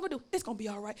enough money. What we gonna do? It's gonna be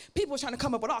all right. People were trying to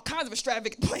come up with all kinds of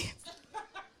extravagant plans.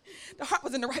 The heart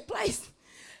was in the right place.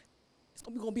 It's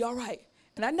gonna be all right.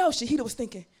 And I know Shahida was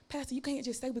thinking, Pastor, you can't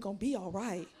just say we're gonna be all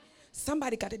right.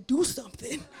 Somebody got to do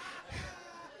something.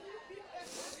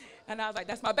 And I was like,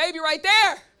 that's my baby right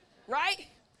there, right?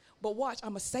 But watch,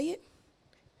 I'm gonna say it,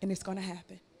 and it's gonna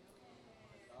happen.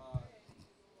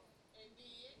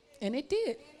 And it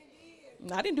did.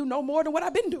 And I didn't do no more than what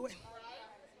I've been doing.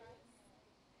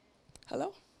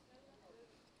 Hello?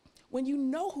 When you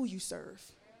know who you serve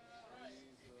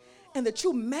and the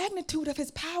true magnitude of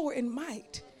his power and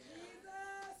might,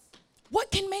 what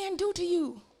can man do to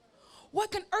you?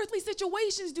 What can earthly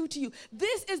situations do to you?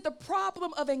 This is the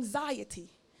problem of anxiety,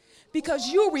 because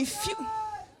you refuse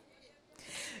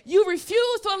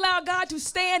to allow God to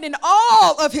stand in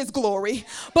all of his glory,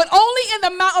 but only in the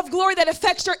amount of glory that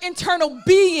affects your internal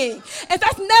being. And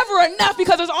that's never enough,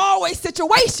 because there's always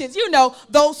situations,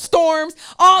 those storms,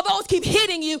 all those keep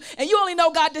hitting you, and you only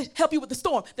know God to help you with the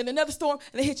storm. Then another storm,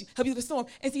 and they hit you, help you with the storm.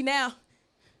 And see, now,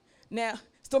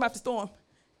 storm after storm,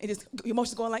 and just your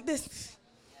emotions going like this.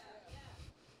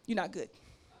 You're not good.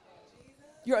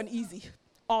 You're uneasy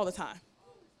all the time.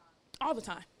 All the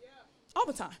time. All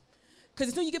the time. Because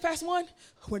as soon as you get past one,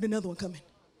 where's another one coming?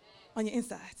 On your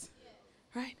insides.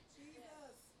 Right?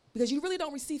 Because you really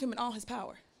don't receive him in all his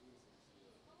power.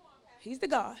 He's the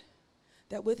God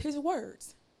that with his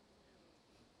words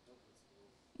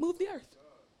moved the earth.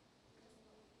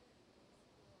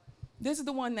 This is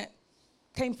the one that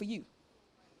came for you,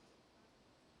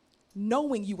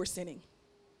 knowing you were sinning.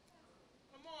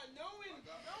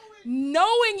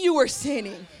 Knowing you were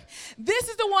sinning. This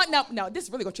is the one, no, this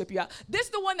is really going to trip you out. This is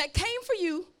the one that came for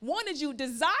you, wanted you,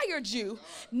 desired you,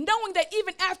 knowing that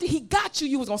even after he got you,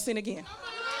 you was going to sin again.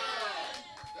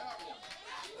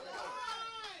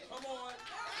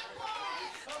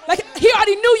 Like, he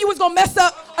already knew you was going to mess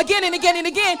up again and again and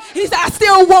again. And he said, I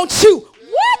still want you.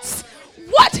 What?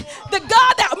 What? The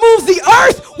God that moves the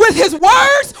earth with his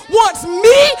words wants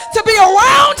me to be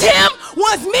around him,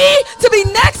 wants me to be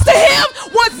next to him,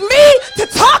 wants me to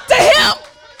talk to him.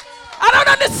 I don't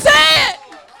understand.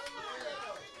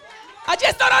 I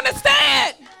just don't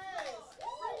understand.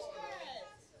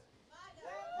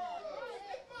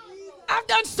 I've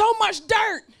done so much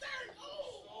dirt.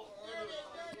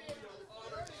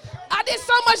 I did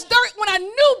so much dirt when I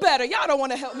knew better. Y'all don't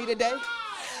want to help me today.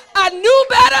 I knew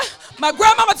better. My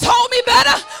grandmama told me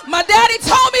better. My daddy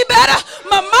told me better.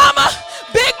 My mama,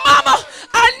 big mama,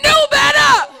 I knew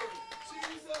better.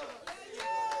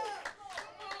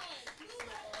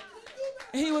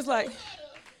 And he was like,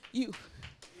 you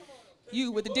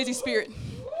with the dizzy spirit.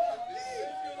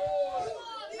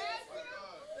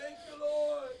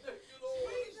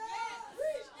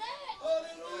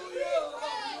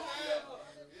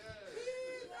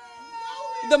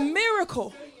 The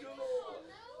miracle,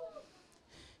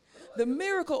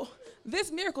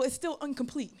 this miracle is still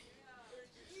incomplete.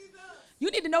 You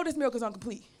need to know this miracle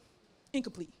is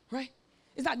incomplete, right?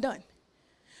 It's not done.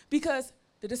 Because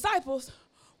the disciples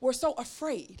were so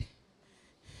afraid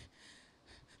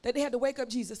that they had to wake up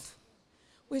Jesus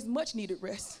with his much needed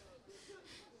rest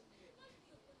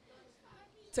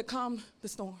to calm the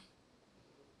storm,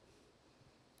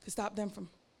 to stop them from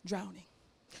drowning,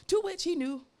 to which he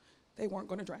knew they weren't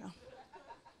going to drown.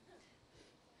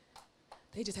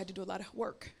 They just had to do a lot of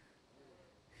work.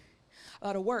 A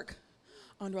lot of work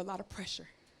under a lot of pressure.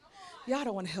 Y'all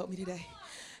don't want to help me today.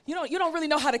 You don't really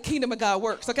know how the kingdom of God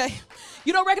works, okay?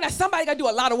 You don't recognize somebody got to do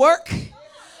a lot of work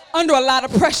under a lot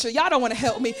of pressure. Y'all don't want to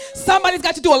help me. Somebody's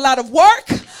got to do a lot of work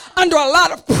under a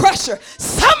lot of pressure.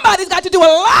 Somebody's got to do a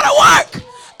lot of work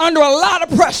under a lot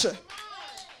of pressure.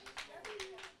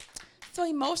 So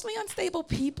emotionally unstable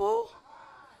people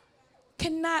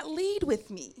cannot lead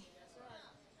with me.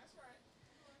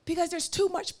 Because there's too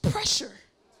much pressure.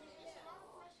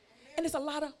 And it's a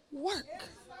lot of work.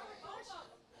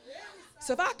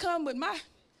 So if I come with my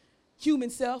human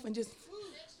self and just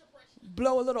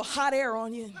blow a little hot air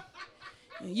on you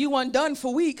and you weren't done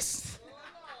for weeks,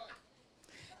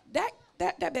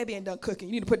 that baby ain't done cooking.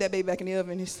 You need to put that baby back in the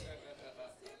oven.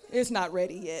 It's not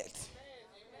ready yet.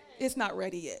 It's not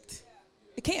ready yet.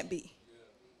 It can't be.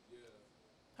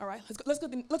 All right, let's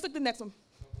look at the next one.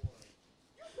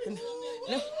 And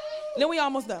then we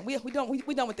almost done. We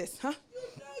done with this, huh?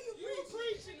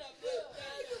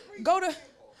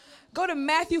 Go to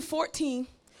Matthew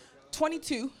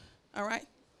 14:22. All right.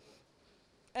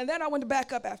 And then I want to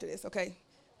back up after this, okay?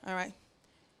 All right.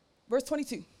 Verse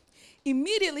 22.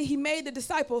 Immediately he made the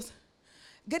disciples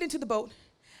get into the boat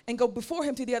and go before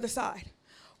him to the other side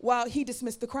while he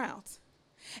dismissed the crowds.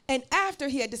 And after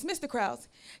he had dismissed the crowds,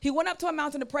 he went up to a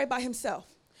mountain to pray by himself.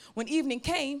 When evening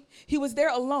came, he was there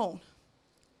alone.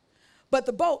 But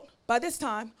the boat by this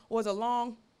time was a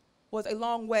long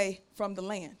way from the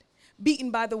land,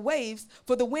 beaten by the waves,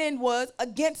 for the wind was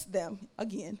against them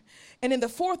again. And in the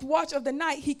fourth watch of the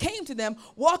night, he came to them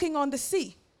walking on the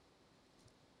sea.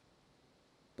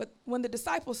 But when the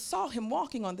disciples saw him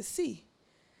walking on the sea,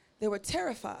 they were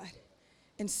terrified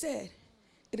and said,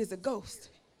 "It is a ghost."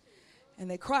 And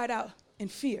they cried out in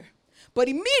fear. But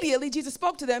immediately Jesus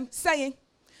spoke to them, saying,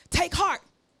 "Take heart,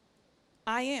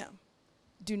 I am.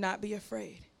 Do not be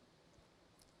afraid."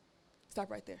 Stop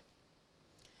right there.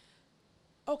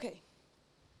 Okay.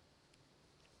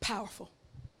 Powerful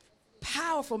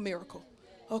miracle,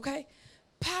 okay?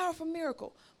 Powerful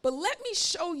miracle. But let me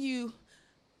show you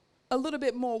a little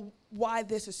bit more why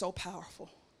this is so powerful,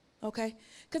 okay?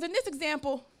 Because in this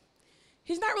example,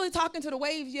 he's not really talking to the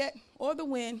waves yet or the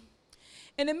wind.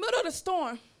 In the middle of the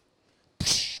storm,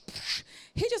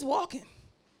 he's just walking.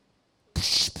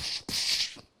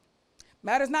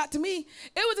 Matters not to me.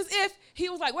 It was as if he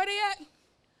was like, where they at?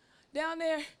 Down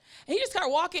there. And he just started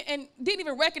walking and didn't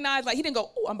even recognize, like he didn't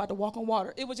go, oh, I'm about to walk on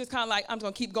water. It was just kind of like, I'm just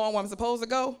going to keep going where I'm supposed to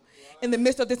go. In the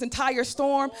midst of this entire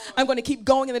storm, I'm going to keep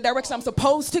going in the direction I'm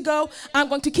supposed to go. I'm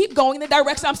going to keep going in the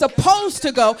direction I'm supposed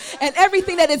to go. And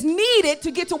everything that is needed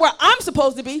to get to where I'm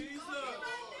supposed to be,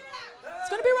 it's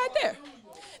going to be right there.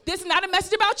 This is not a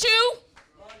message about you.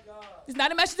 It's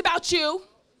not a message about you.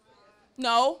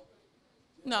 No,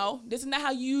 this is not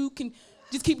how you can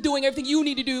just keep doing everything you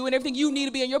need to do and everything you need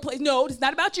to be in your place. No, this is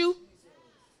not about you.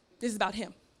 This is about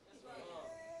him.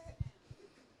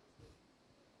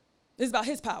 This is about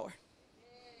his power.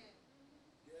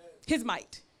 His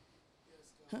might.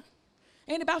 Huh?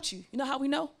 Ain't about you. You know how we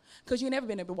know? Because you've never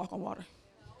been able to walk on water.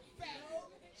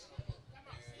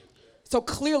 So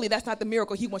clearly that's not the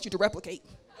miracle he wants you to replicate.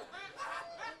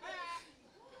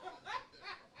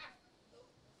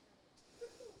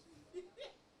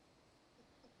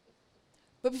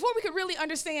 But before we could really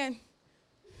understand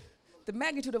the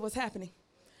magnitude of what's happening,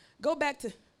 go back to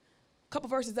a couple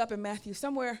verses up in Matthew,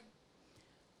 somewhere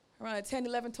around 10,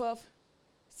 11, 12,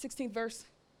 16th verse,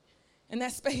 in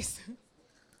that space.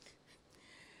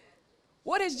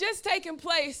 What has just taken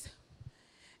place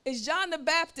is John the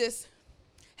Baptist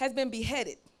has been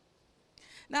beheaded.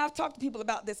 Now, I've talked to people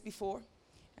about this before,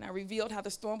 and I revealed how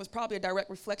the storm was probably a direct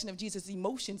reflection of Jesus'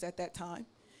 emotions at that time.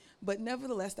 But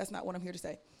nevertheless, that's not what I'm here to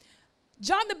say.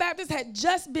 John the Baptist had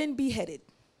just been beheaded,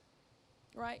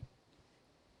 right?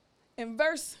 And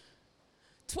verse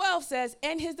 12 says,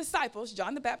 and his disciples,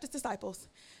 John the Baptist's disciples,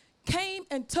 came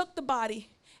and took the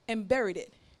body and buried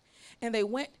it. And they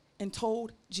went and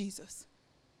told Jesus.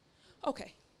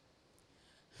 Okay.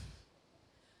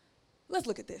 Let's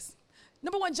look at this.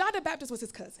 Number one, John the Baptist was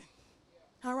his cousin.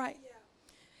 All right?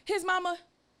 His mama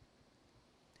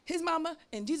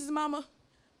and Jesus' mama,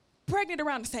 pregnant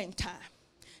around the same time.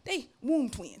 They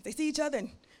womb twins. They see each other and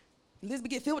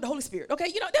Elizabeth get filled with the Holy Spirit.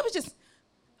 Okay, that was just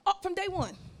from day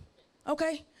one.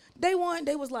 Okay, day one,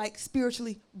 they was like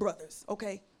spiritually brothers.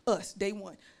 Okay, us, day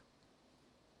one.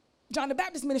 John the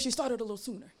Baptist ministry started a little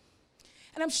sooner.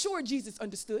 And I'm sure Jesus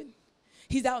understood.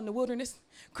 He's out in the wilderness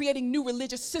creating new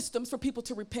religious systems for people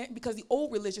to repent because the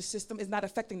old religious system is not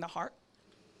affecting the heart.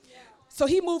 Yeah. So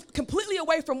he moved completely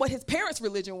away from what his parents'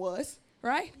 religion was,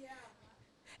 right? Yeah.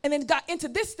 And then got into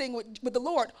this thing with the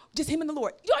Lord, just him and the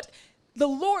Lord. The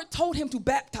Lord told him to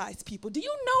baptize people. Do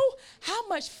you know how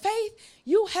much faith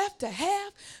you have to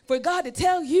have for God to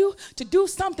tell you to do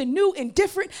something new and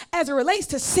different as it relates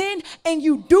to sin, and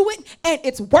you do it and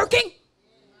it's working?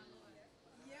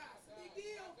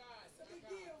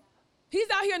 He's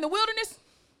out here in the wilderness.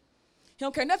 He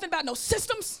don't care nothing about no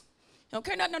systems. He don't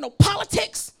care nothing about no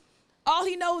politics. All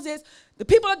he knows is the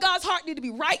people of God's heart need to be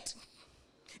right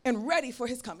and ready for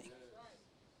his coming.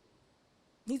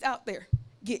 He's out there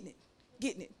getting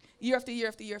it, year after year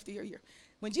after year after year.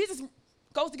 When Jesus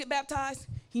goes to get baptized,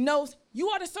 he knows you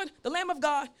are the Son, the Lamb of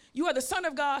God. You are the Son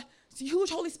of God. It's a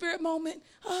huge Holy Spirit moment.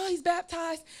 Oh, he's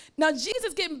baptized. Now,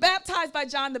 Jesus getting baptized by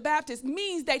John the Baptist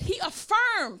means that he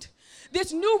affirmed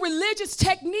this new religious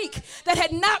technique that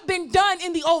had not been done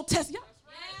in the Old Testament.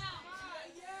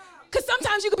 Because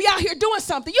sometimes you could be out here doing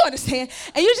something, you understand,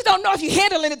 and you just don't know if you're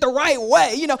handling it the right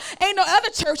way. Ain't no other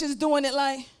churches doing it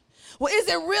like, well, is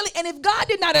it really? And if God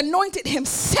did not anoint it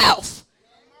himself,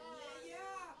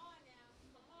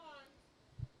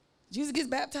 Jesus gets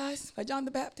baptized by John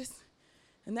the Baptist.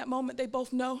 In that moment, they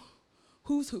both know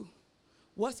who's who,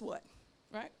 what's what,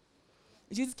 right?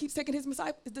 Jesus keeps taking his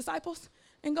disciples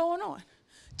and going on.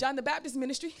 John the Baptist's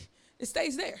ministry, it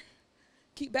stays there.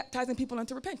 Keep baptizing people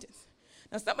unto repentance.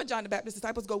 Now, some of John the Baptist's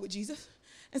disciples go with Jesus,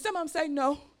 and some of them say,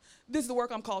 no, this is the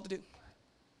work I'm called to do.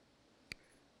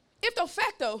 If de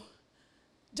facto,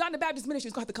 John the Baptist's ministry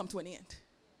is going to have to come to an end,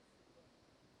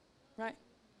 right?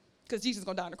 Because Jesus is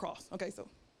going to die on the cross. Okay, so,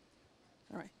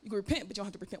 all right, you can repent, but you don't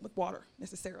have to repent with water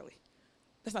necessarily.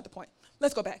 That's not the point.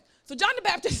 Let's go back. So John the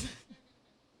Baptist,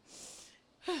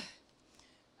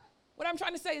 what I'm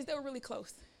trying to say is they were really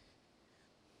close,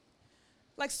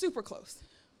 like super close.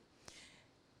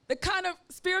 The kind of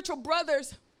spiritual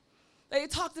brothers that they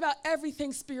talked about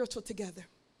everything spiritual together.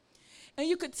 And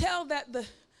you could tell that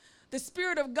the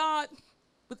Spirit of God,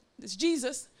 is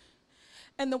Jesus,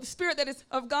 and the Spirit that is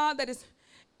of God that is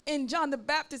in John the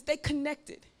Baptist, they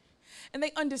connected. And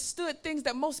they understood things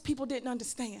that most people didn't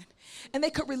understand. And they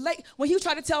could relate. When he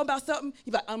tried to tell about something,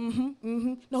 he'd be like,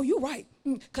 no, you're right.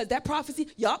 Because that prophecy,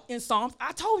 yup, in Psalms,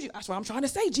 I told you. That's what I'm trying to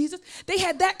say, Jesus. They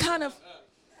had that kind of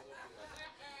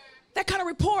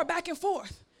rapport back and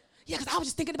forth. Yeah, because I was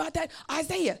just thinking about that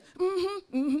Isaiah.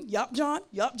 Yup, John.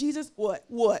 Yup, Jesus. What?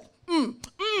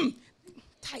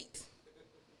 Tight.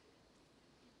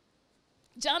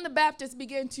 John the Baptist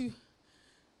began to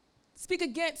speak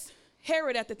against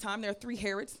Herod at the time. There are 3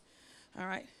 Herods, all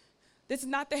right? This is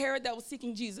not the Herod that was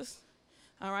seeking Jesus,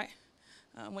 all right,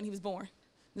 when he was born.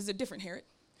 This is a different Herod,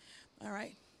 all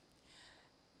right?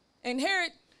 And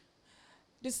Herod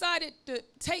decided to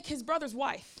take his brother's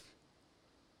wife,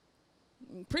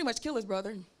 pretty much kill his brother,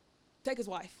 and take his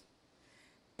wife.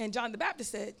 And John the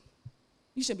Baptist said,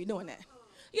 you shouldn't be doing that.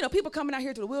 People coming out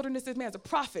here to the wilderness, this man's a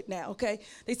prophet now, okay?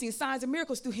 They've seen signs and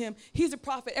miracles through him. He's a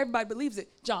prophet. Everybody believes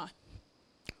it. John,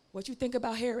 what you think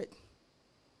about Herod?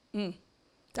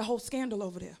 That whole scandal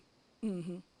over there.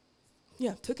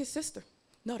 Yeah, took his sister.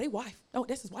 No, they wife. No,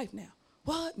 that's his wife now.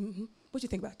 What? What you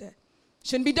think about that?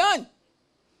 Shouldn't be done,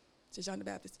 said John the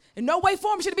Baptist. In no way,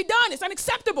 form should it be done. It's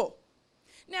unacceptable.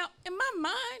 Now, in my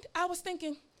mind, I was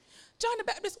thinking, John the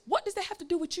Baptist, what does that have to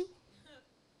do with you?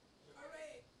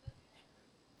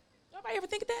 Nobody ever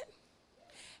think of that?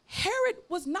 Herod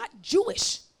was not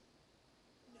Jewish.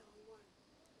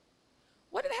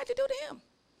 What did it have to do to him?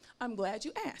 I'm glad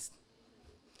you asked.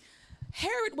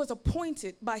 Herod was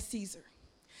appointed by Caesar.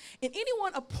 And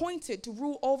anyone appointed to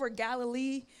rule over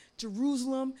Galilee,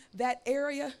 Jerusalem, that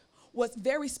area, was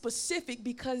very specific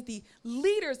because the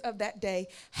leaders of that day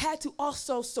had to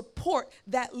also support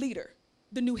that leader,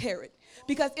 the new Herod.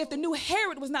 Because if the new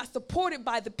Herod was not supported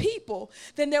by the people,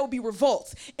 then there would be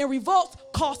revolts. And revolts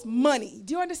cost money.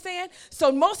 Do you understand?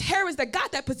 So most Herods that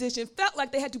got that position felt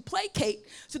like they had to placate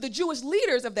to the Jewish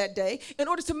leaders of that day in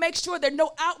order to make sure that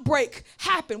no outbreak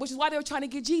happened, which is why they were trying to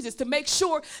get Jesus, to make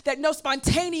sure that no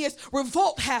spontaneous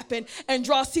revolt happened and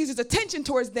draw Caesar's attention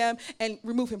towards them and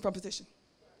remove him from position.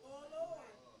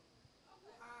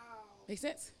 Make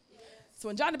sense? So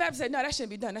when John the Baptist said, no, that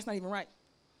shouldn't be done, that's not even right.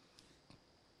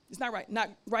 It's not right. Not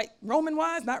right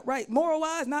Roman-wise, not right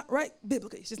moral-wise, not right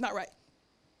biblically. It's just not right.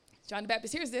 John the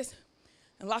Baptist hears this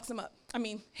and locks him up.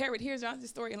 Herod hears John's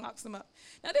story and locks him up.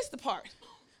 Now, this is the part,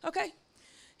 okay?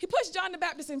 He puts John the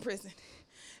Baptist in prison.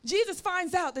 Jesus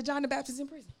finds out that John the Baptist is in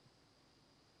prison.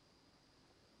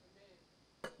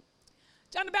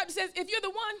 John the Baptist says, if you're the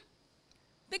one,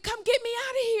 then come get me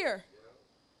out of here.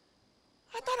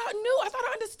 I thought I knew. I thought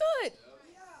I understood.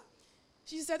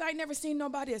 Jesus said, I ain't never seen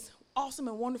nobody as awesome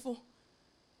and wonderful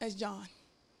as John.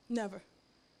 Never.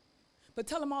 But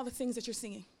tell him all the things that you're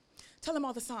seeing. Tell him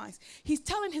all the signs. He's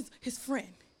telling his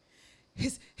friend,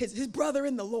 his brother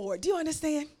in the Lord. Do you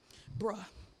understand? Bruh,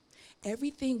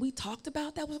 everything we talked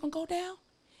about that was going to go down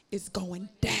is going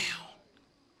down.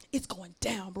 It's going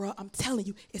down, bruh. I'm telling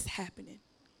you, it's happening.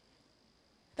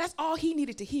 That's all he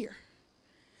needed to hear.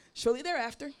 Shortly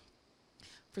thereafter,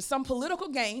 for some political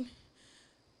gain,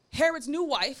 Herod's new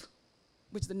wife,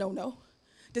 which is a no-no,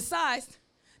 decides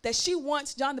that she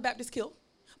wants John the Baptist killed,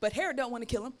 but Herod don't want to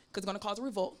kill him because it's going to cause a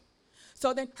revolt.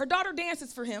 So then her daughter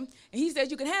dances for him, and he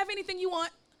says, you can have anything you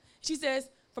want. She says,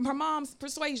 from her mom's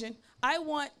persuasion, I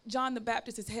want John the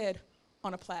Baptist's head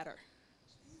on a platter.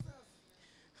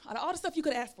 Out of all the stuff you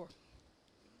could ask for.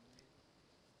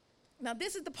 Now,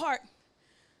 this is the part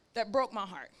that broke my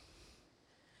heart.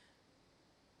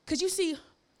 Because you see,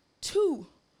 2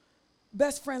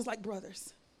 best friends like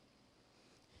brothers.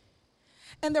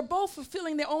 And they're both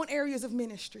fulfilling their own areas of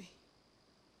ministry.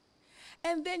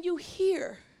 And then you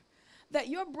hear that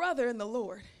your brother in the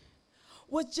Lord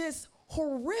was just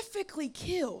horrifically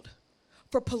killed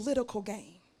for political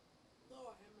gain.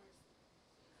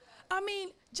 I mean,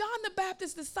 John the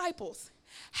Baptist's disciples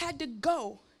had to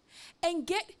go and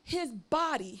get his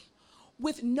body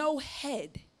with no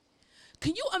head.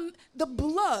 Can you, the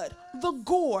blood, the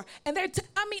gore, and I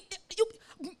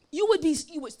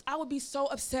would be so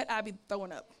upset I'd be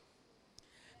throwing up.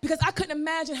 Because I couldn't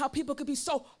imagine how people could be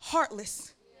so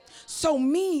heartless, so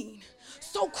mean,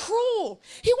 so cruel.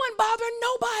 He wasn't bothering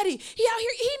nobody. He out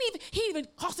here, he ain't even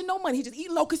costing no money. He just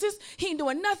eating locusts. He ain't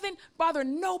doing nothing,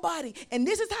 bothering nobody. And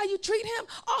this is how you treat him?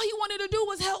 All he wanted to do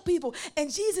was help people.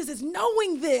 And Jesus is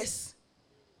knowing this.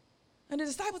 And the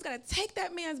disciples got to take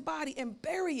that man's body and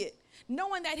bury it,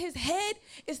 knowing that his head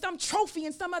is some trophy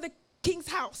in some other king's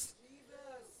house.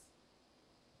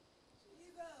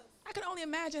 I can only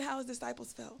imagine how his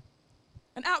disciples felt.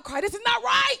 An outcry, this is not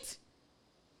right.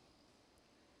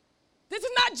 This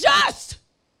is not just.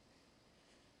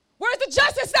 Where's the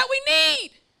justice that we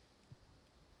need?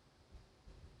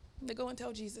 And they go and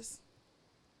tell Jesus.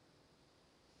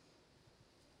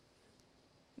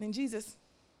 And then Jesus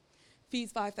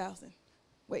feeds 5,000.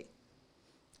 Wait,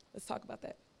 let's talk about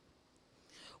that.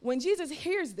 When Jesus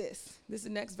hears this is the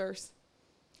next verse,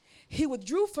 he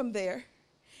withdrew from there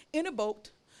in a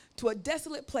boat to a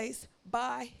desolate place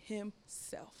by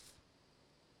himself.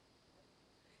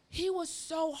 He was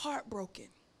so heartbroken.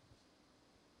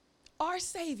 Our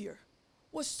Savior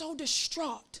was so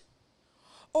distraught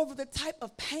over the type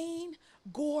of pain,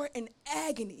 gore, and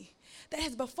agony that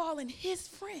has befallen his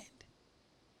friend.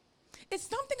 It's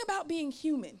something about being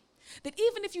human that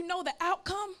even if you know the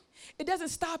outcome, it doesn't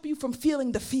stop you from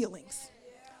feeling the feelings.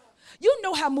 You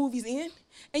know how movies end,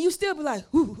 and you still be like,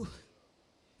 ooh,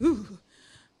 ooh.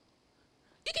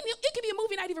 It can be a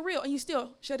movie not even real, and you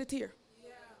still shed a tear.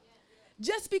 Yeah.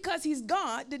 Just because he's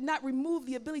gone did not remove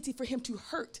the ability for him to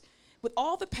hurt with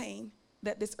all the pain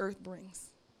that this earth brings.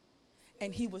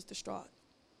 And he was distraught.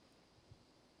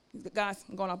 He's like, guys,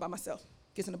 I'm going out by myself.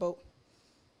 Gets in the boat.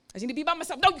 I just need to be by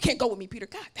myself. No, you can't go with me, Peter.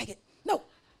 God, dang it. No.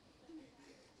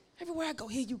 Everywhere I go,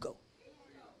 here you go.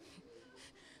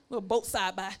 Little boat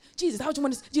side by. Jesus, how you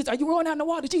want this? Jesus, are you rolling out in the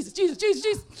water? Jesus, Jesus, Jesus,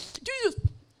 Jesus, Jesus.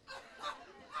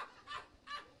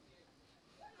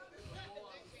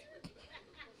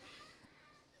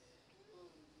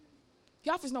 He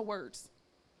offers no words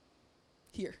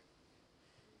here.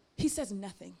 He says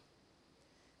nothing.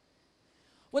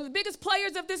 One of the biggest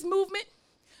players of this movement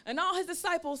and all his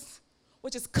disciples were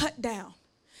just cut down.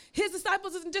 His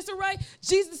disciples is in disarray,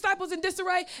 Jesus' disciples in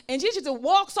disarray, and Jesus just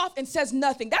walks off and says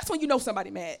nothing. That's when you know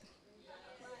somebody mad.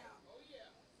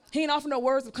 He ain't offer no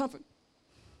words of comfort.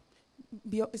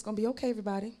 It's going to be okay,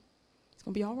 everybody. It's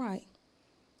going to be all right.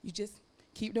 You just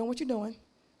keep doing what you're doing,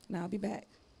 and I'll be back.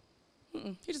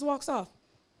 He just walks off.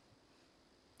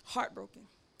 Heartbroken,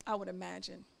 I would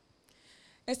imagine.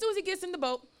 As soon as he gets in the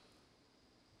boat,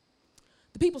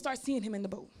 the people start seeing him in the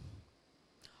boat.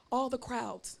 All the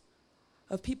crowds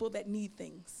of people that need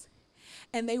things.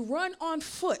 And they run on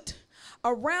foot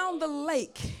around the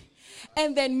lake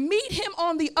and then meet him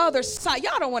on the other side.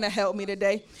 Y'all don't want to help me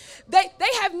today. They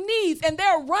have needs and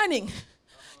they're running,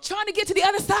 trying to get to the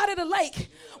other side of the lake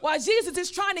while Jesus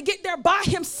is trying to get there by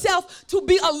himself to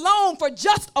be alone for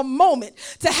just a moment,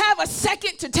 to have a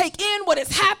second to take in what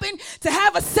has happened, to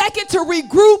have a second to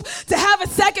regroup, to have a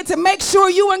second to make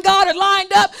sure you and God are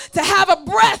lined up, to have a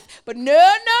breath. But no.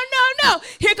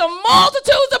 Here come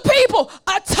multitudes of people,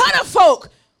 a ton of folk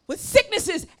with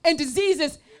sicknesses and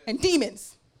diseases and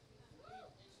demons.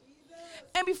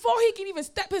 And before he can even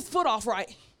step his foot off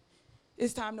right,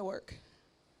 it's time to work.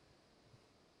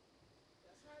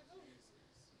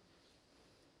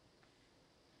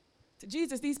 To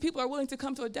Jesus, these people are willing to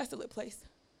come to a desolate place.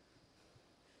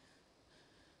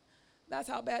 That's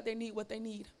how bad they need what they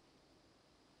need.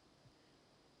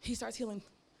 He starts healing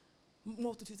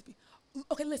multitudes of people.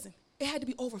 Okay, listen, it had to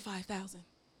be over 5,000.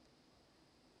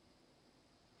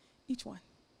 Each one.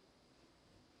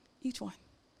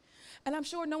 And I'm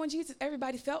sure knowing Jesus,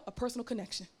 everybody felt a personal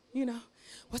connection. You know,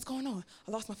 what's going on?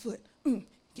 I lost my foot. You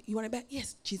want it back?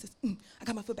 Yes, Jesus. I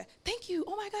got my foot back. Thank you.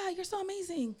 Oh my God, you're so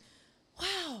amazing.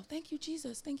 Wow, thank you,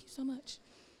 Jesus. Thank you so much.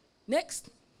 Next,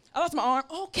 I lost my arm.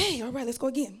 Okay, all right, let's go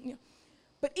again. Yeah.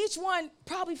 But each one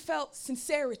probably felt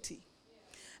sincerity.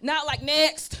 Not like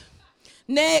next.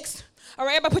 All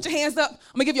right, everybody put your hands up.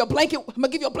 I'm gonna give you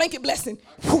a blanket blessing.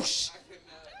 Whoosh.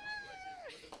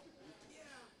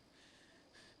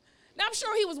 Now I'm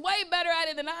sure he was way better at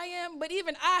it than I am, but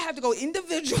even I have to go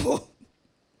individual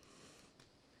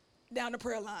down the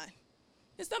prayer line.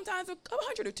 and sometimes a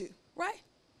 100 or two, right?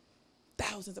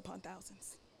 Thousands upon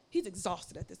thousands. He's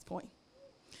exhausted at this point.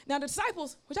 Now the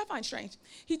disciples, which I find strange,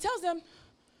 he tells them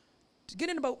to get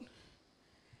in the boat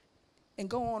and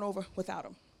go on over without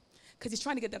him because he's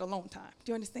trying to get that alone time.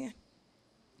 Do you understand?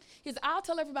 He says, I'll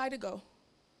tell everybody to go.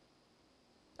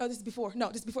 Oh, this is before. No,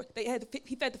 this is before.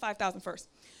 He fed the 5,000 first.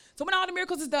 So when all the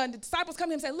miracles is done, the disciples come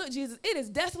to him and say, look, Jesus, it is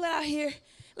desolate out here.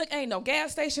 Look, ain't no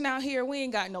gas station out here. We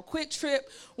ain't got no Quick Trip.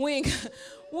 We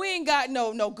ain't got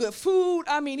no good food.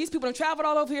 I mean, these people have traveled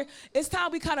all over here. It's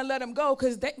time we kind of let them go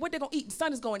because what they're going to eat, the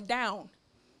sun is going down.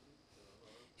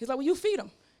 He's like, well, you feed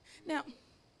them. Now,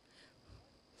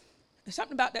 there's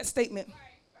something about that statement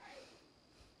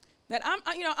that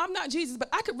I'm not Jesus, but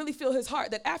I could really feel his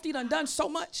heart that after he done so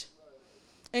much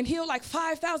and healed like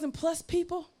 5,000 plus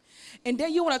people, and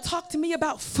then you want to talk to me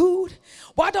about food?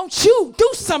 Why don't you do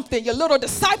something, you little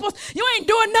disciples? You ain't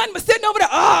doing nothing but sitting over there,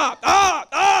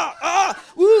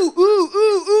 ooh, ooh,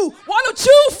 ooh, ooh. Why don't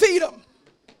you feed them?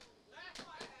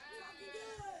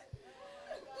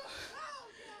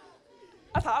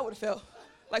 That's how I would have felt.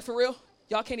 Like, for real,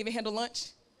 y'all can't even handle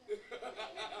lunch?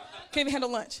 Can't even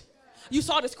handle lunch. You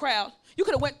saw this crowd. You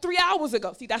could have went 3 hours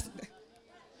ago. See, that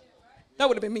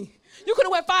would have been me. You could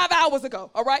have went 5 hours ago,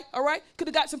 all right? Could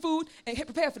have got some food and hit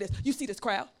prepared for this. You see this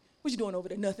crowd. What you doing over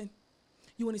there? Nothing.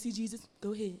 You want to see Jesus?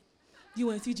 Go ahead. You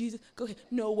want to see Jesus? Go ahead.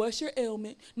 No, what's your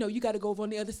ailment? No, you got to go over on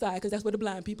the other side because that's where the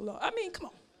blind people are. I mean, come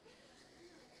on.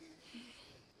 He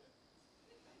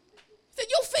said,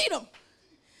 you feed them.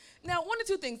 Now, one of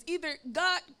two things. Either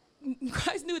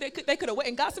Christ knew they could have went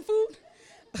and got some food.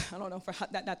 I don't know, for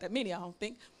not that many, I don't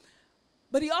think.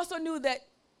 But he also knew that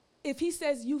if he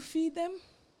says you feed them,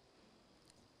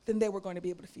 then they were going to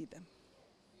be able to feed them.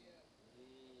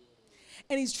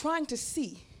 And he's trying to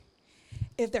see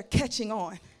if they're catching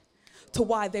on to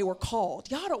why they were called.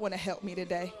 Y'all don't want to help me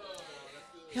today.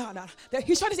 Y'all not.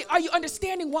 He's trying to say, are you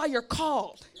understanding why you're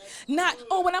called? Not,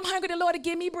 oh, when I'm hungry, the Lord will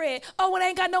give me bread. Oh, when I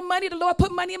ain't got no money, the Lord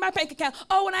put money in my bank account.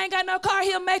 Oh, when I ain't got no car,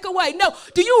 he'll make a way. No.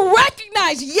 Do you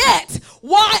recognize yet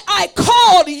why I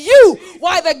called you?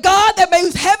 Why the God that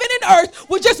made heaven and earth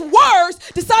with just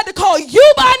words decided to call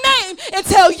you by name and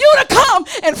tell you to come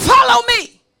and follow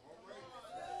me?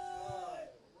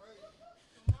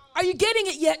 Are you getting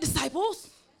it yet, disciples?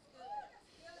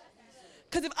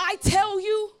 Because if I tell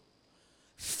you,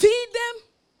 feed them,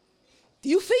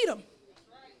 you feed them.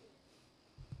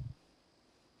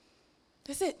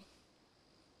 That's it.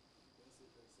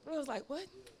 I was like, what?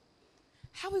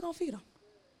 How are we going to feed them?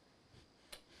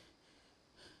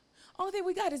 Only thing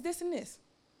we got is this and this.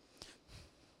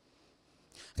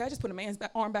 Okay, I just put a man's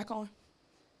arm back on.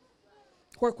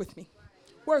 Work with me.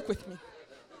 Work with me.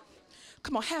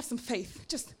 Come on, have some faith.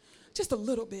 Just a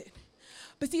little bit.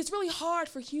 But see, it's really hard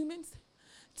for humans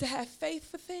to have faith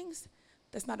for things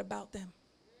that's not about them.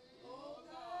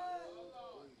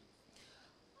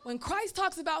 When Christ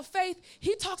talks about faith,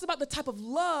 he talks about the type of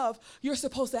love you're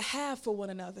supposed to have for one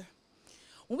another.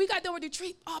 When we got done with the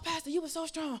retreat, oh, Pastor, you were so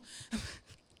strong.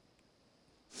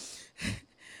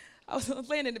 I was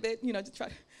laying in the bed,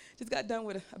 just got done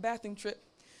with a bathroom trip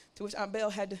to which Aunt Belle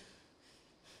had to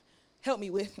help me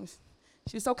with.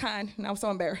 She was so kind, and I was so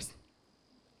embarrassed.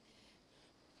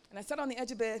 And I sat on the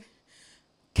edge of bed,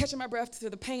 catching my breath to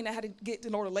the pain I had to get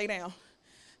in order to lay down.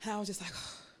 And I was just like,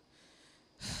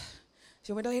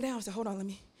 she went to lay down. I said, hold on, let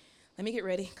me get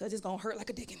ready, because it's going to hurt like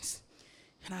a Dickens.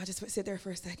 And I just sit there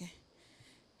for a second.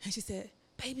 And she said,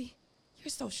 baby, you're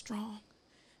so strong.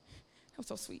 That was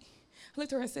so sweet. I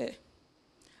looked at her and said,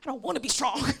 I don't want to be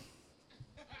strong.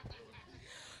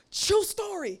 True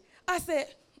story. I said,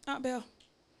 Aunt Belle,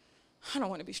 I don't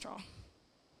want to be strong.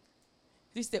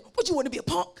 She said, what, you want to be a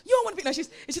punk? You don't want to be, no, she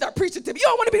started preaching to me. You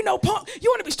don't want to be no punk.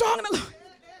 You want to be strong in the Lord.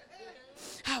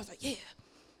 I was like, yeah,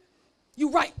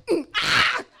 you right.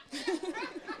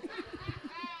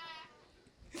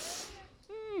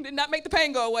 Did not make the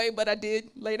pain go away, but I did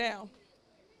lay down.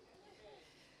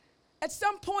 At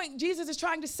some point, Jesus is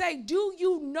trying to say, do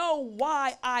you know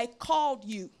why I called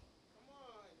you?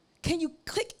 Can you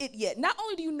click it yet? Not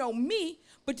only do you know me,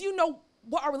 but do you know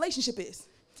what our relationship is?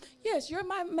 Yes, you're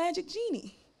my magic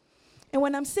genie. And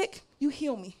when I'm sick, you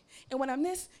heal me. And when I'm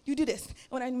this, you do this. And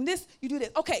when I'm this, you do this.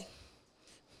 Okay.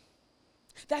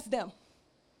 That's them.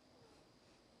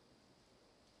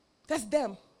 That's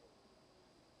them.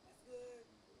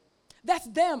 That's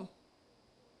them.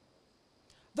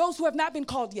 Those who have not been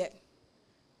called yet.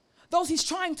 Those he's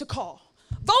trying to call.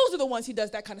 Those are the ones he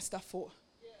does that kind of stuff for.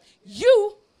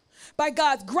 You by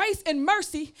God's grace and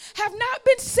mercy, have not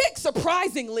been sick,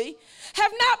 surprisingly,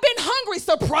 have not been hungry,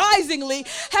 surprisingly,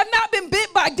 have not been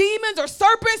bit by demons or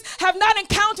serpents, have not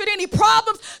encountered any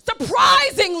problems.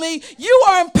 Surprisingly, you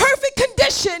are in perfect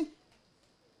condition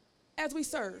as we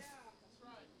serve.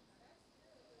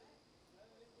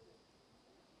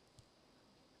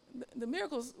 The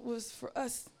miracles was for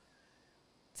us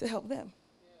to help them.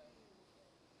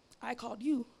 I called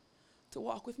you to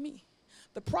walk with me.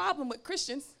 The problem with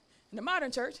Christians in the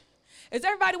modern church is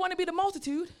everybody want to be the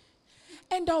multitude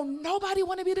and don't nobody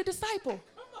want to be the disciple.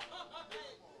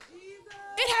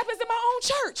 It happens in my own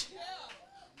church.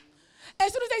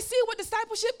 As soon as they see what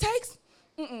discipleship takes,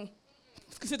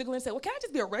 Sister Glenn said, well, can I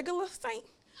just be a regular saint?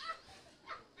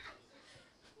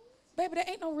 Baby, there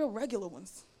ain't no real regular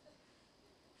ones.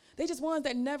 They just ones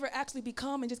that never actually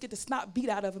become and just get the snot beat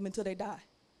out of them until they die.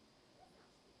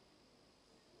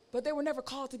 But they were never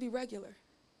called to be regular.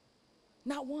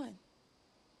 Not one.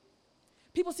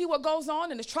 People see what goes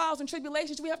on and the trials and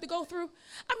tribulations we have to go through.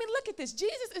 I mean, look at this.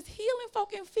 Jesus is healing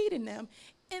folk and feeding them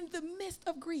in the midst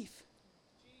of grief.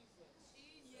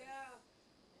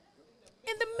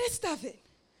 In the midst of it.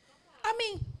 I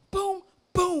mean, boom,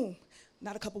 boom.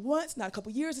 Not a couple months, not a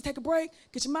couple years to take a break.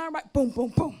 Get your mind right. Boom,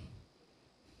 boom, boom.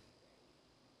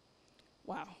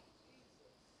 Wow.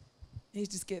 He's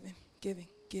just giving.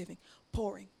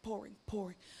 Pouring.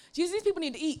 Jesus, these people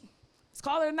need to eat. Let's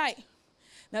call it a night.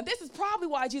 Now, this is probably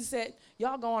why Jesus said,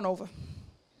 y'all going over.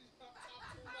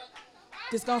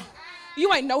 Just go.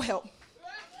 You ain't no help.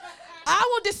 I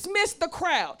will dismiss the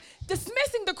crowd.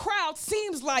 Dismissing the crowd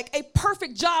seems like a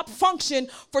perfect job function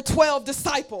for 12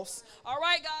 disciples. All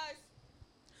right, guys.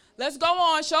 Let's go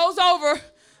on. Show's over.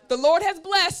 The Lord has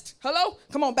blessed. Hello?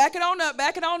 Come on, back it on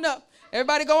up.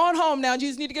 Everybody go on home now.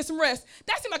 Jesus need to get some rest.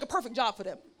 That seemed like a perfect job for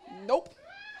them. Nope.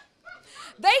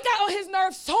 They got on his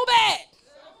nerves so bad.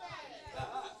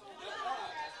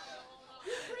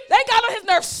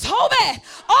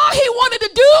 All he wanted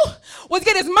to do was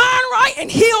get his mind right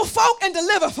and heal folk and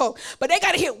deliver folk. But they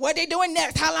got to hear what they doing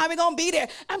next. How long we going to be there?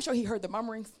 I'm sure he heard the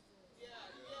murmurings.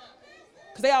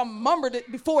 Because they all murmured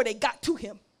it before they got to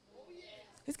him.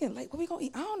 It's getting late. What we going to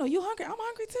eat? I don't know. You hungry? I'm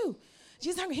hungry too.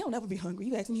 Jesus hungry. He don't never be hungry.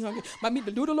 You ask him he hungry. Might be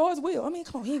to do the Lord's will. I mean,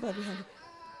 come on. He ain't going to be hungry.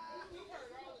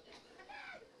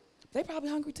 They probably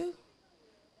hungry too.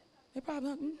 They probably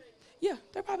hungry. Yeah,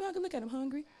 they're probably hungry. Look at them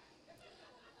hungry.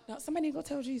 Now, somebody need to go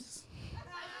tell Jesus.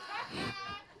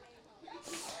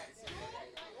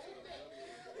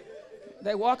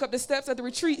 They walk up the steps at the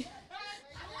retreat.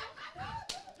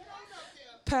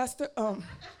 Pastor,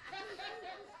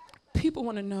 people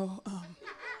want to know. And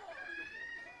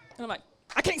I'm like,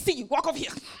 I can't see you. Walk over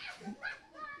here.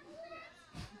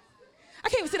 I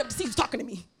can't even sit up to see you talking to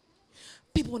me.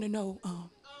 People want to know,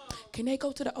 can they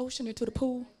go to the ocean or to the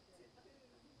pool?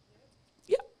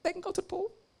 Yep, they can go to the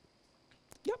pool.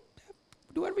 Yep,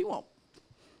 do whatever you want.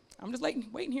 I'm just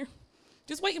waiting here.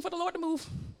 Just waiting for the Lord to move.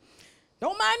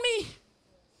 Don't mind me.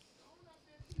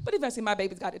 But eventually my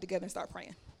babies got it together and started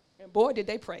praying. And boy, did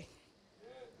they pray.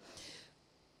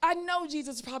 I know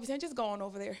Jesus is probably saying, just go on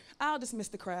over there. I'll dismiss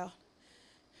the crowd.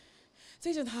 So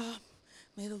he just,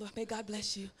 may God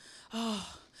bless you.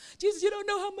 Oh, Jesus, you don't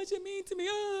know how much it means to me.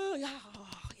 Oh,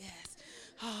 yes.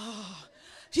 Oh,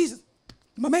 Jesus,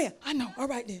 my man, I know. All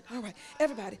right then. All right.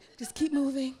 Everybody, just keep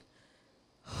moving.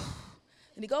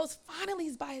 And he goes, finally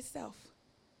he's by himself.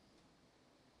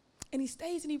 And he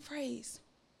stays and he prays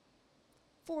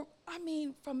from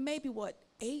maybe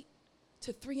 8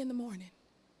 to 3 in the morning.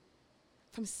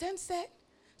 From sunset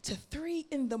to 3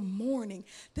 in the morning.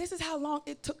 This is how long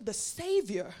it took the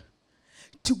Savior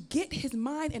to get his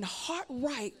mind and heart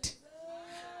right.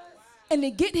 And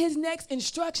to get his next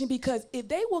instruction, because if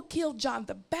they will kill John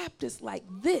the Baptist like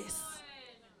this,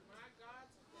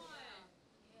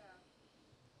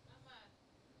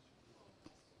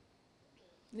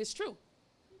 it's true.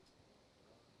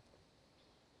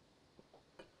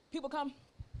 People come.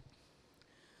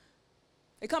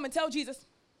 They come and tell Jesus,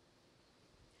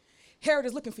 Herod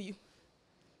is looking for you.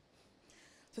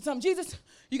 So tell him, Jesus,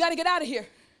 you got to get out of here.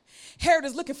 Herod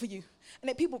is looking for you. And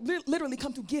then people literally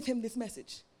come to give him this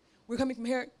message. We're coming from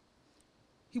Herod.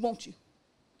 He wants you.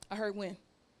 I heard when.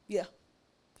 Yeah,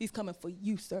 he's coming for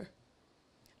you, sir.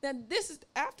 Now, this is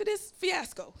after this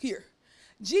fiasco here.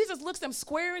 Jesus looks them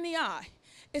square in the eye.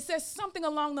 It says something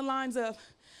along the lines of,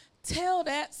 tell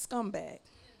that scumbag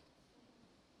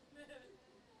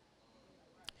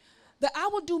that I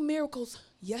will do miracles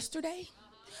yesterday,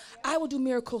 I will do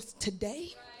miracles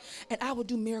today, and I will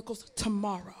do miracles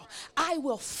tomorrow. I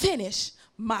will finish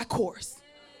my course.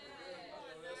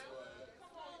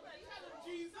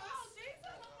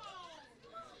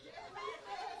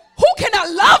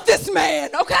 cannot love this man,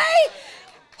 okay?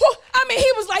 I mean,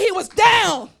 he was like, he was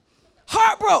down,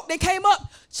 heartbroken. They came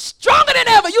up stronger than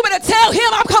ever. You better tell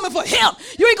him I'm coming for him.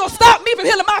 You ain't gonna stop me from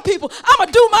healing my people. I'm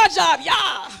gonna do my job,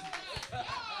 y'all.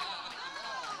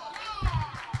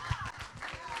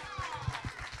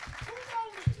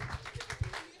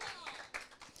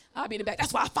 I'll be in the back.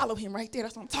 That's why I follow him right there.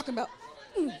 That's what I'm talking about.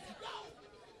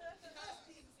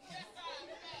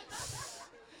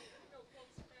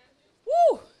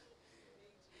 Woo.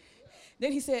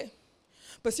 Then he said,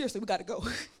 but seriously, we got to go.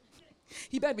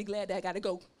 He better be glad that I got to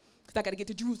go because I got to get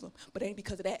to Jerusalem, but it ain't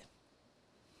because of that.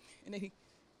 And then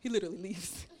he literally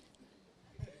leaves.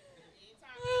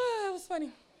 It was funny.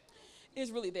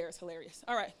 It's really there. It's hilarious.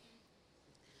 All right.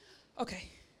 Okay.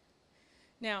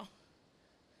 Now,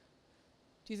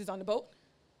 Jesus on the boat?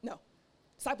 No.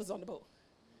 Disciples on the boat.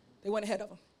 They went ahead of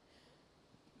him.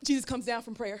 Jesus comes down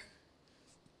from prayer.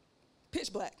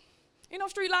 Pitch black. Ain't no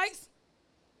street lights.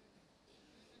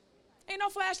 Ain't no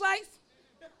flashlights.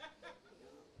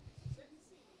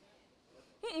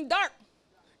 Dark.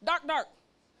 Dark, dark.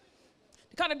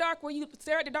 The kind of dark where you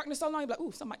stare at the darkness so long, you're like,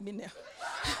 ooh, somebody been there.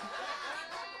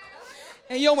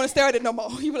 And you don't want to stare at it no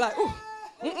more. You be like, ooh,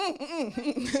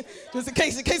 just in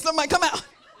case somebody come out.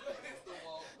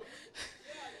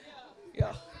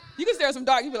 Yeah. You can stare at some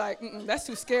dark, you be like, that's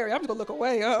too scary. I'm just going to look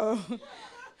away.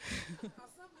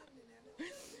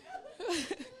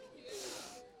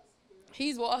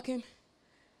 He's walking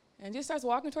and just starts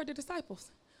walking toward the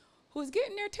disciples who's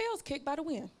getting their tails kicked by the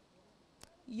wind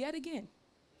yet again,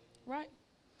 right?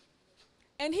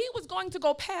 And he was going to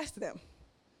go past them,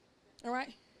 all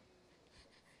right?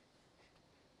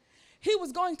 He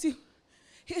was going to,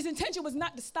 his intention was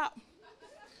not to stop.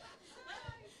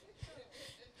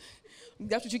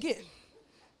 That's what you get.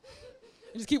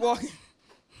 You just keep walking.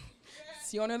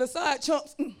 See you on the other side,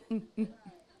 chumps.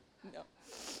 No.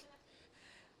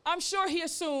 I'm sure he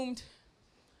assumed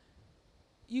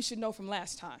you should know from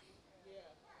last time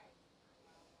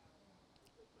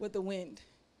what the wind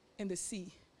and the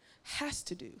sea has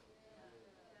to do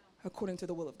according to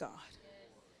the will of God.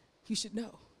 You should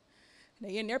know. And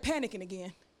they in there panicking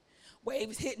again.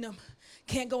 Waves hitting them.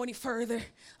 Can't go any further.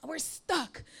 We're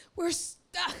stuck. We're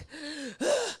stuck.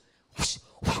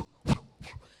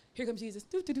 Here comes Jesus.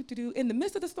 In the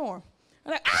midst of the storm.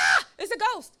 I'm like, it's a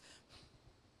ghost.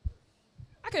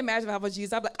 I can imagine if I was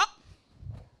Jesus. I'd be like,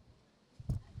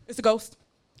 it's a ghost.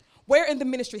 Where in the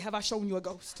ministry have I shown you a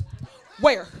ghost?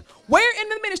 Where? Where in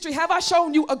the ministry have I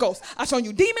shown you a ghost? I've shown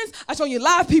you demons. I've shown you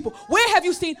live people. Where have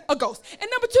you seen a ghost? And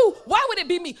number two, why would it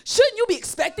be me? Shouldn't you be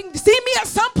expecting to see me at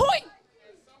some point?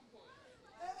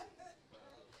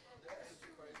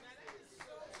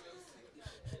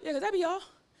 Yeah, because that be y'all.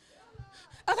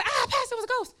 I was like, Pastor, it was a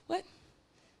ghost. What?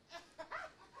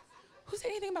 Who said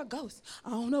anything about ghosts? I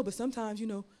don't know, but sometimes, you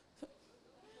know.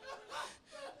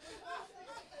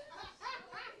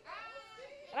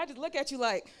 And I just look at you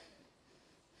like,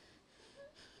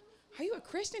 are you a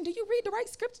Christian? Do you read the right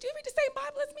scripture? Do you read the same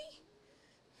Bible as me?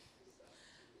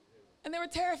 And they were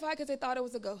terrified because they thought it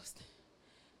was a ghost.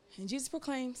 And Jesus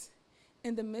proclaims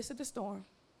in the midst of the storm,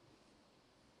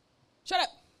 shut up.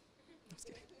 I'm just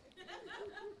kidding.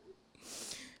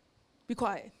 Be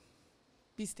quiet.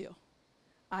 Be still.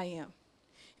 I am.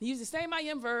 He used the same I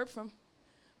am verb from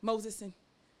Moses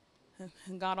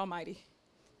and God Almighty.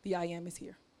 The I am is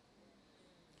here.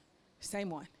 Same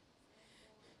one.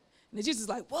 And Jesus is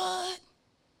like, what?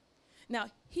 Now,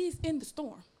 he's in the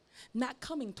storm, not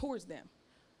coming towards them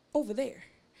over there.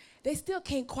 They still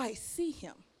can't quite see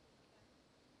him.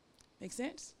 Make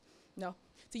sense? No.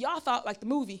 So y'all thought like the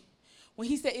movie, when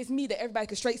he said it's me, that everybody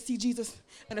could straight see Jesus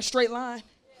in a straight line.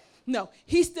 No,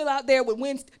 he's still out there with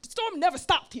winds. The storm never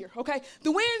stopped here, okay?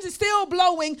 The winds is still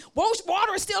blowing.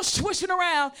 Water is still swishing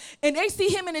around. And they see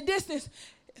him in the distance.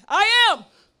 I am.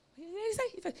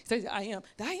 He says, I am.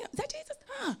 I am. Is that Jesus?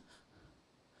 Huh?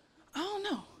 I don't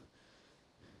know.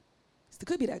 It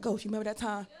could be that ghost. You remember that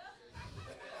time?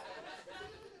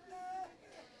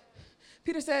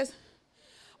 Peter says,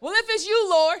 well, if it's you,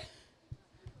 Lord,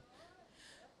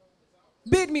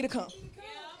 bid me to come.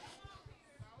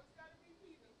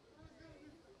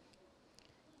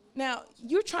 Now,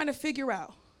 you're trying to figure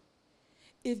out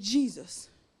if Jesus,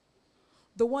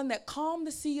 the one that calmed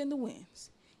the sea and the winds,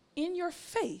 in your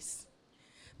face,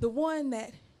 the one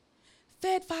that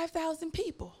fed 5,000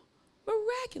 people,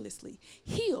 miraculously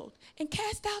healed and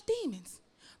cast out demons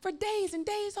for days and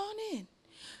days on end.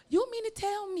 You mean to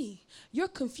tell me you're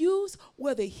confused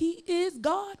whether he is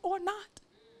God or not?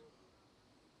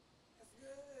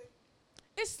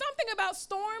 It's something about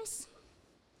storms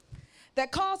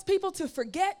that cause people to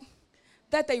forget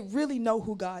that they really know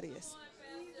who God is.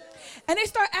 And they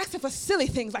start asking for silly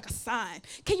things like a sign.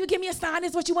 Can you give me a sign?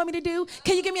 This is what you want me to do?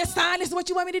 Can you give me a sign? This is what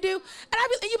you want me to do?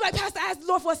 And you'd be like, Pastor, I asked the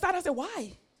Lord for a sign. I said,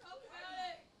 why?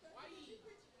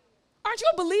 Aren't you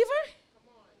a believer?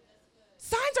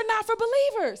 Signs are not for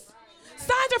believers.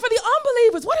 Signs are for the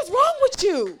unbelievers. What is wrong with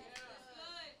you?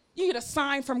 You get a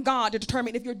sign from God to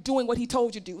determine if you're doing what he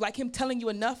told you to do. Like him telling you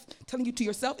enough, telling you to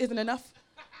yourself isn't enough.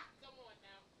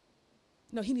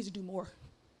 No, he needs to do more.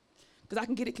 Because I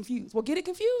can get it confused. Well, get it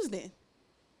confused then.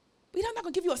 But I'm not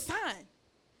going to give you a sign.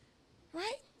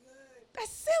 Right?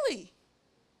 That's silly.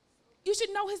 You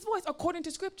should know his voice according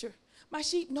to Scripture. My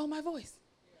sheep know my voice.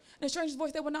 And a stranger's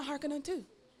voice they will not hearken unto.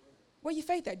 Where your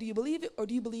faith at? Do you believe it, or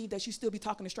do you believe that you still be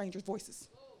talking to strangers' voices?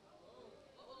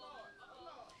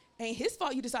 Ain't his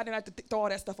fault you decided not to throw all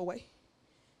that stuff away.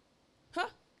 Huh?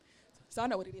 So I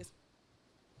know what it is.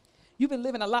 You've been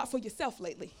living a lot for yourself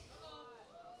lately.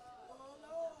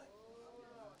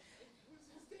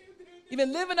 You've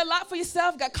been living a lot for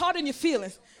yourself, got caught in your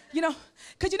feelings. You know,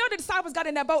 because you know the disciples got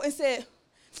in that boat and said,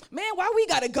 man, why we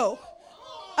got to go?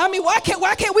 I mean, why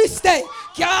can't we stay?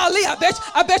 Golly,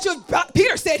 I bet you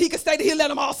Peter said he could stay, that he'd let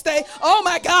them all stay. Oh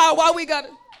my God, why we got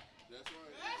to?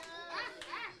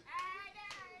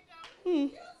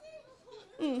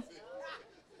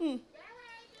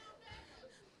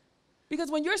 Because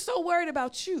when you're so worried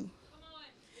about you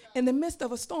in the midst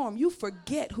of a storm, you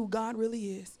forget who God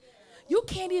really is. You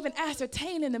can't even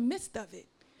ascertain in the midst of it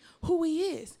who he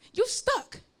is. You're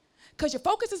stuck because your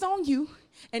focus is on you,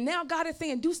 and now God is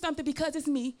saying, do something because it's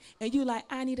me, and you're like,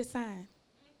 I need a sign.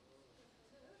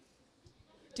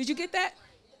 Did you get that?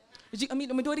 Let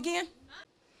me do it again.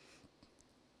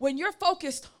 When you're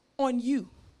focused on you,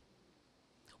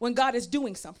 when God is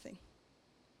doing something,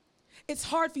 it's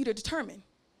hard for you to determine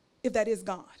if that is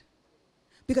God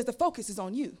because the focus is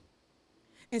on you.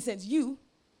 And since you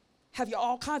have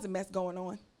all kinds of mess going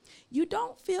on, you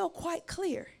don't feel quite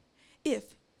clear if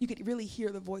you could really hear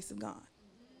the voice of God.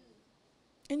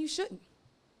 And you shouldn't,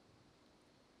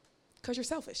 because you're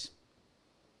selfish.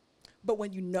 But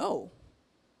when you know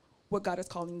what God is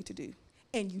calling you to do,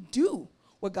 and you do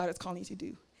what God is calling you to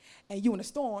do, and you in a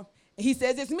storm, and he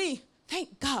says, it's me,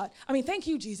 thank God. Thank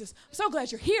you, Jesus. I'm so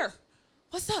glad you're here.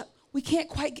 What's up?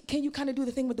 Can you kind of do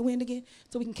the thing with the wind again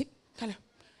so we can kind of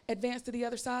advance to the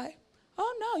other side?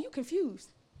 Oh, no, you're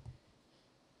confused.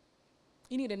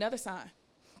 You need another sign.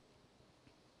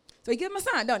 So he gives him a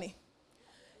sign, don't he?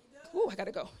 Ooh, I got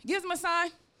to go. He gives him a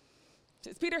sign.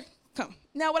 Says, Peter, come.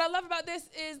 Now, what I love about this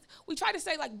is we try to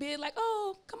say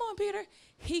oh, come on, Peter.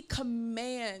 He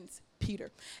commands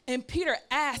Peter. And Peter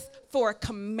asked for a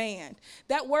command.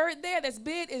 That word there that's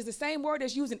bid is the same word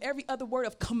that's used in every other word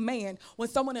of command when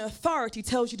someone in authority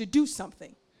tells you to do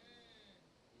something.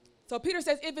 So Peter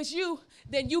says, if it's you,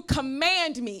 then you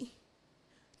command me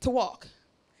to walk.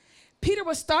 Peter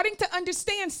was starting to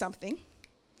understand something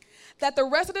that the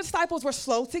rest of the disciples were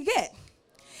slow to get.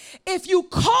 If you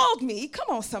called me, come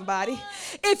on somebody,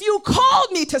 if you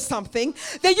called me to something,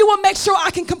 then you will make sure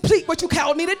I can complete what you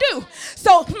called me to do.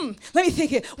 So, let me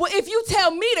think it. Well, if you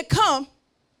tell me to come,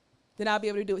 then I'll be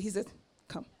able to do it. He says,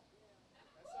 come.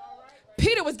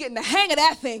 Peter was getting the hang of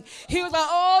that thing. He was like,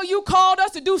 oh, you called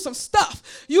us to do some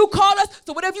stuff. You called us,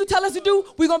 so whatever you tell us to do,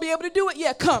 we're going to be able to do it.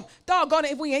 Yeah, come. Doggone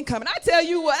it if we ain't coming. I tell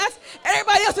you what, that's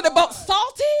everybody else in the boat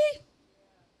salty.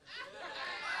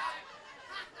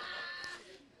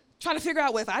 Trying to figure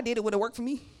out if I did it, would it work for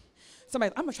me?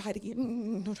 Somebody, I'm going to try it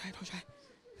again. Don't try it.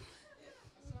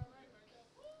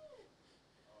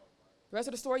 The rest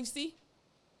of the story you see?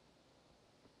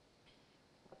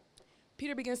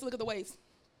 Peter begins to look at the waves.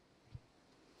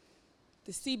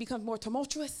 The sea becomes more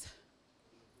tumultuous.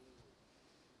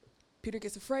 Peter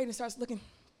gets afraid and starts looking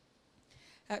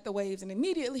at the waves, and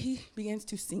immediately he begins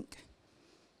to sink.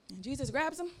 And Jesus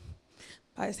grabs him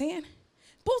by his hand,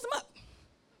 pulls him up.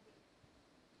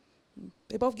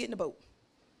 They both get in the boat.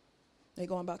 They're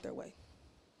going about their way.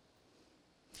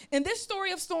 In this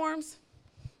story of storms,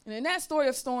 and in that story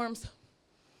of storms,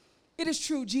 it is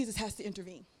true Jesus has to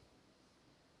intervene.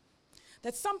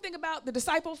 That's something about the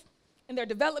disciples and their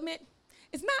development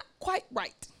is not quite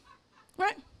right?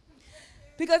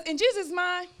 Because in Jesus'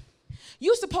 mind,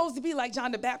 you're supposed to be like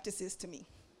John the Baptist is to me.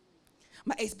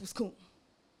 My ace was cool.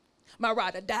 My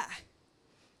ride or die.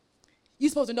 You're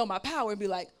supposed to know my power and be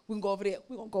like, we can go over there.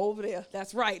 We're going to go over there.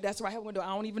 That's right. How we're going to do it.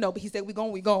 I don't even know, but he said, we're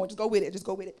going. Just go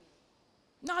with it.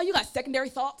 No, you got secondary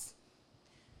thoughts.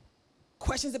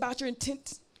 Questions about your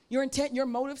intent, your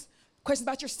motives. Questions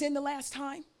about your sin the last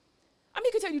time.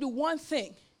 He can tell you to do one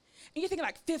thing, and you're thinking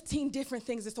like 15 different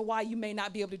things as to why you may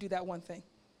not be able to do that one thing.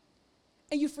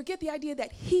 And you forget the idea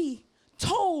that he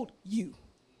told you.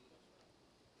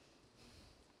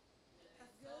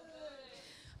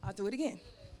 I'll do it again.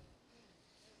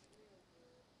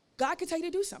 God can tell you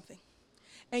to do something.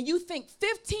 And you think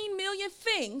 15 million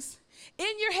things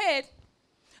in your head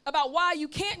about why you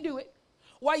can't do it,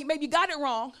 why you maybe got it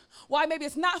wrong, why maybe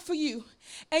it's not for you,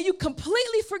 and you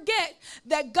completely forget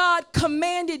that God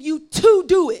commanded you to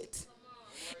do it.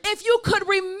 If you could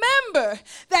remember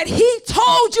that he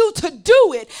told you to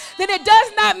do it, then it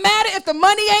does not matter if the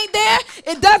money ain't there.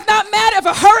 It does not matter if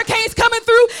a hurricane's coming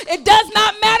through. It does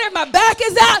not matter if my back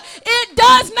is out. It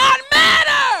does not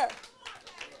matter.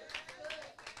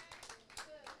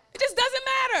 It just doesn't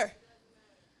matter.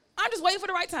 I'm just waiting for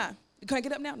the right time. Can I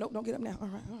get up now? Nope, don't get up now. All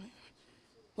right.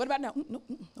 What about now? Nope,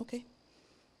 okay.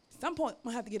 At some point, I'm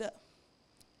going to have to get up.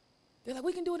 They're like,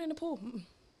 we can do it in the pool.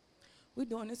 We're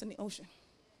doing this in the ocean.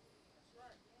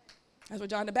 That's what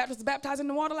John the Baptist was baptized in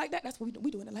the water like that. That's what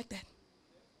we're doing it like that.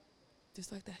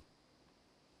 Just like that.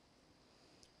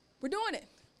 We're doing it.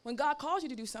 When God calls you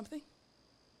to do something,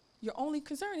 your only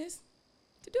concern is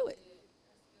to do it.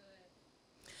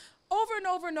 Over and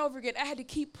over and over again, I had to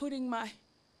keep putting my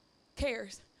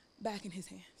cares back in his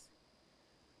hands.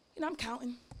 You know, I'm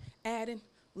counting, adding,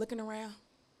 looking around,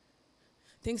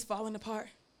 things falling apart.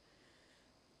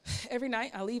 Every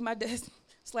night, I leave my desk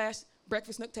 /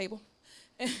 breakfast nook table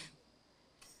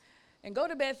and go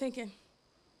to bed thinking,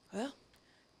 well,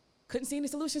 couldn't see any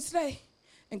solutions today,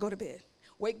 and go to bed.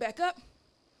 Wake back up,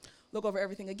 look over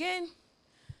everything again,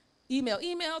 email,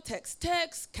 text,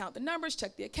 count the numbers,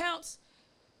 check the accounts.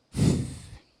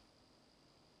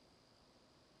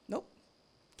 Nope,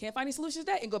 can't find any solutions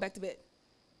today, and go back to bed.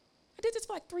 I did this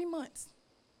for like 3 months.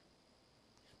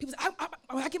 People say,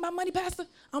 when I get my money, Pastor,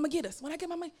 I'm going to get us. When I get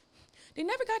my money. They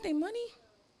never got their money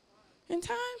in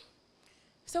time.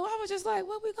 So I was just like,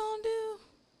 what we going to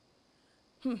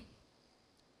do?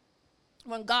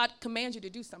 When God commands you to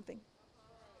do something,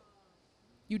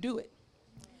 you do it.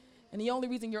 And the only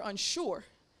reason you're unsure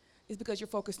is because you're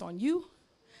focused on you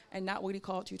and not what he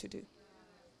called you to do.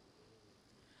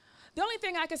 The only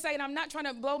thing I can say, and I'm not trying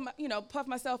to puff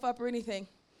myself up or anything,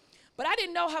 but I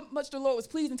didn't know how much the Lord was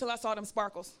pleased until I saw them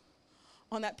sparkles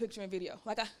on that picture and video.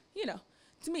 Like,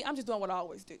 to me, I'm just doing what I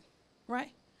always do, right?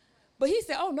 But he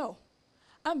said, oh, no,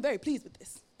 I'm very pleased with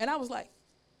this. And I was like,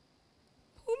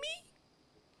 who, me?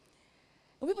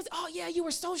 And people say, oh, yeah, you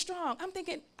were so strong. I'm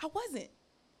thinking, I wasn't.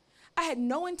 I had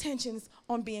no intentions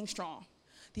on being strong.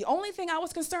 The only thing I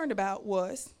was concerned about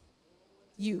was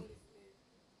you.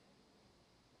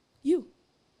 You.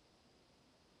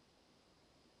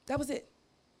 That was it.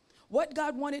 What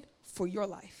God wanted for your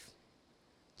life.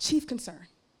 Chief concern.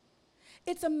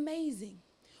 It's amazing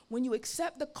when you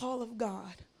accept the call of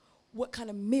God, what kind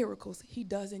of miracles he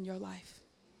does in your life.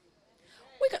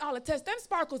 We can all attest, them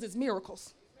sparkles is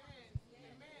miracles.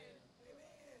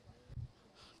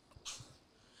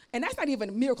 And that's not even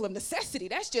a miracle of necessity.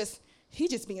 That's just, he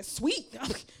just being sweet.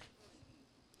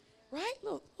 Right?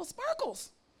 Little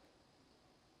sparkles.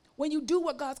 When you do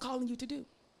what God's calling you to do.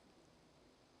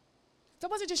 So I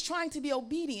wasn't just trying to be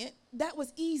obedient. That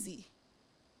was easy.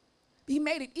 He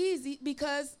made it easy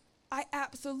because I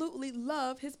absolutely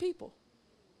love his people.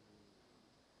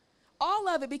 All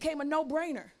of it became a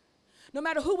no-brainer. No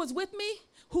matter who was with me,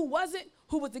 who wasn't,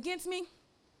 who was against me.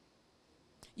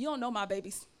 You don't know my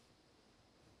babies.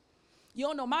 You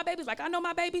don't know my babies like I know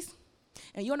my babies.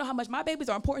 And you don't know how much my babies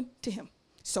are important to him.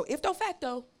 So if de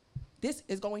facto, this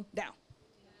is going down.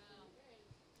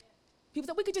 People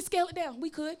said, we could just scale it down. We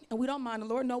could, and we don't mind. The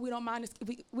Lord, no, we don't mind.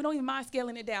 We don't even mind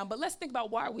scaling it down. But let's think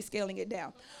about why are we scaling it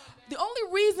down. The only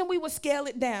reason we would scale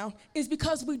it down is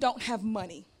because we don't have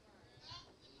money.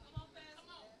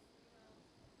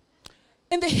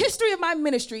 In the history of my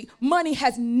ministry, money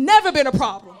has never been a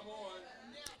problem.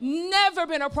 Never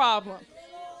been a problem.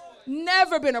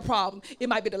 Never been a problem. It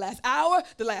might be the last hour,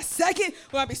 the last second,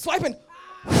 when I be swiping.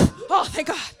 Oh, thank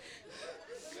God.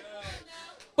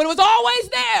 But it was always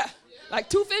there. Like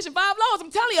 2 fish and 5 loaves.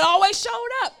 I'm telling you, it always showed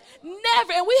up.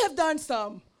 Never. And we have done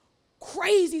some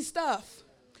crazy stuff.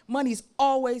 Money's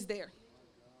always there.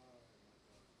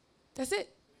 That's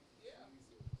it.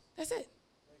 That's it.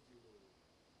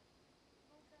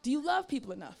 Do you love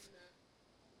people enough?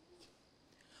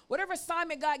 Whatever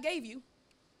assignment God gave you,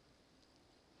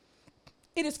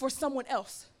 it is for someone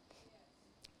else,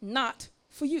 not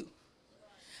for you.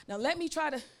 Now let me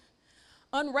try to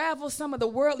unravel some of the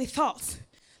worldly thoughts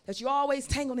that you're always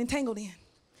tangled in.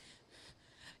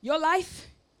 Your life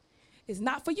is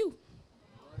not for you.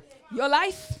 Your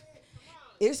life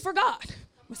is for God. I'm going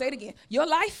to say it again. Your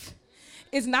life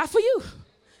is not for you.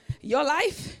 Your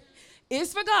life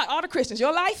is for God. All the Christians,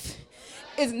 your life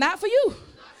is not for you.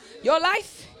 Your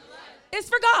life is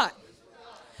for God.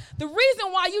 The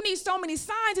reason why you need so many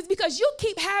signs is because you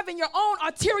keep having your own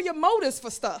ulterior motives for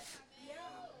stuff.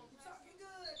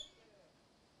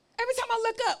 Every time I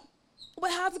look up,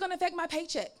 well, how's it going to affect my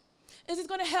paycheck? Is it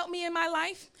going to help me in my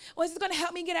life? Or is it going to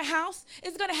help me get a house?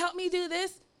 Is it going to help me do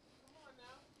this?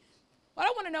 What I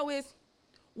want to know is,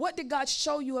 what did God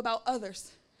show you about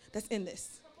others that's in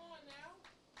this?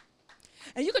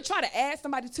 And you could try to add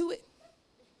somebody to it.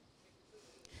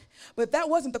 But if that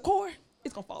wasn't the core,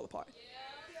 it's going to fall apart.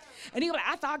 And you're like,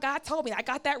 I thought God told me. I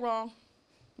got that wrong.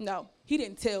 No, he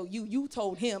didn't tell you. You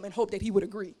told him and hoped that he would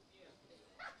agree.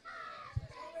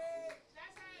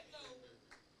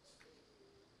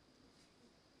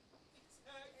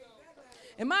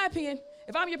 In my opinion,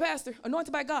 if I'm your pastor,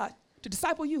 anointed by God, to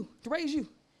disciple you, to raise you,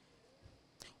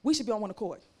 we should be on one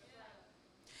accord.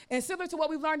 And similar to what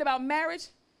we've learned about marriage,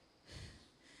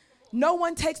 no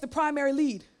one takes the primary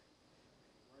lead.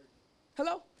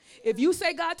 Hello? If you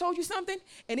say God told you something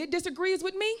and it disagrees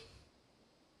with me,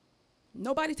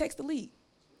 nobody takes the lead.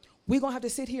 We're going to have to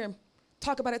sit here and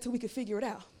talk about it till we can figure it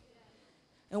out.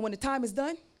 And when the time is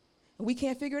done and we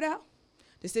can't figure it out,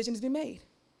 decision has been made.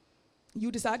 You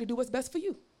decide to do what's best for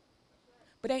you.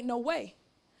 But ain't no way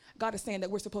God is saying that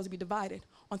we're supposed to be divided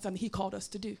on something he called us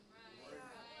to do.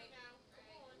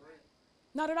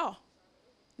 Not at all.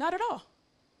 Not at all.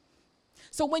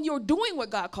 So when you're doing what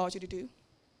God calls you to do,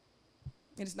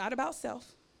 and it's not about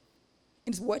self,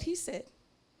 and it's what he said,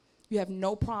 you have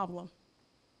no problem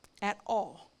at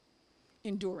all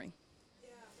enduring.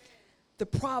 The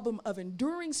problem of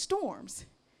enduring storms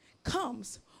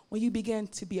comes when you begin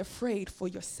to be afraid for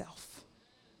yourself.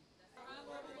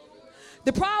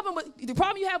 The problem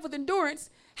you have with endurance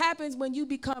happens when you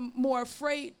become more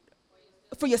afraid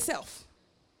for yourself.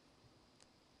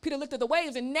 Peter looked at the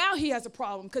waves, and now he has a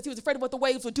problem because he was afraid of what the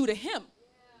waves would do to him.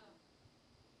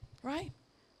 Right?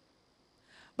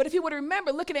 But if you would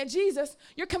remember, looking at Jesus,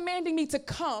 you're commanding me to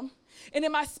come. And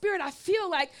in my spirit, I feel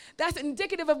like that's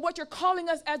indicative of what you're calling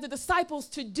us as the disciples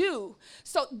to do.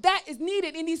 So that is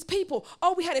needed in these people.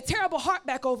 Oh, we had a terrible heart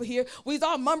back over here. We was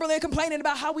all mumbling and complaining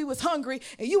about how we was hungry,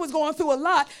 and you was going through a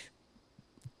lot.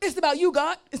 It's about you,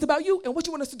 God. It's about you and what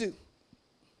you want us to do.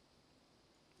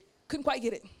 Couldn't quite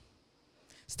get it.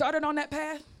 Started on that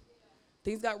path.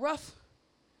 Things got rough.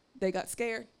 They got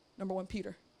scared. Number one,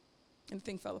 Peter. And the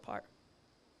thing fell apart.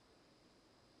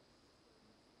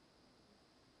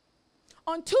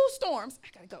 On two storms, I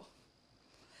gotta go.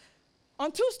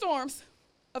 On two storms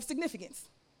of significance,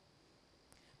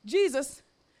 Jesus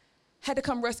had to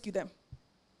come rescue them.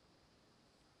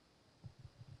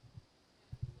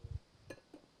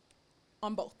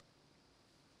 On both.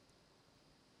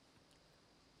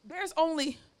 There's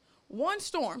only one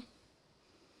storm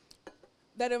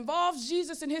that involves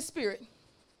Jesus and his spirit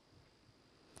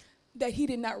that he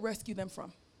did not rescue them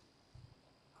from.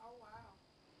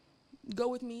 Go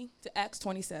with me to Acts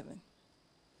 27.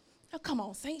 Now, come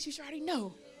on, saints, you should already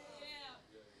know. Yeah.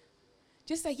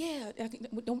 Just say, yeah.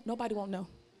 Nobody won't know.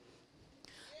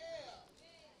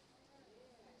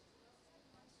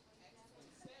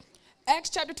 Yeah.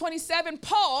 Acts chapter 27,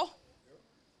 Paul,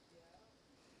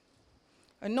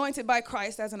 anointed by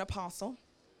Christ as an apostle,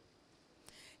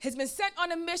 has been sent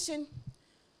on a mission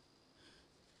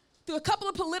through a couple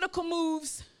of political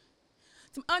moves,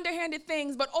 some underhanded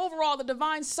things, but overall the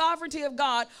divine sovereignty of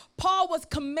God. Paul was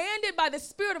commanded by the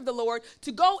Spirit of the Lord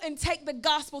to go and take the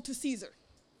gospel to Caesar.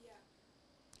 Yeah.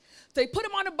 So they put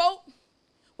him on a boat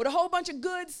with a whole bunch of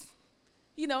goods,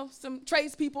 some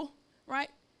tradespeople, right?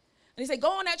 And he said, go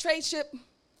on that trade ship,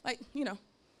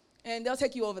 and they'll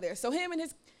take you over there. So him and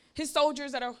his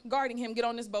soldiers that are guarding him get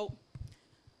on this boat.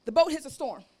 The boat hits a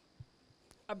storm,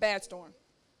 a bad storm.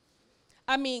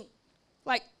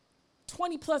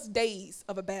 20 plus days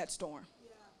of a bad storm.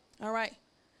 Yeah. All right.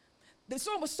 The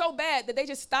storm was so bad that they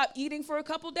just stopped eating for a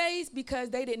couple days because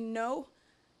they didn't know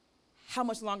how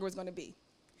much longer it was going to be.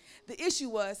 The issue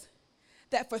was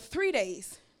that for 3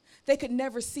 days, they could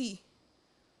never see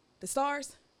the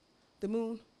stars, the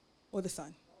moon, or the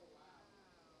sun. Oh, wow.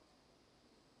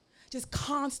 Just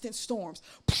constant storms.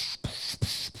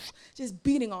 Just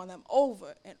beating on them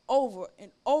over and over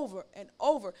and over and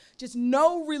over. Just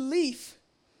no relief.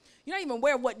 You're not even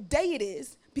aware of what day it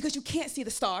is because you can't see the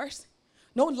stars.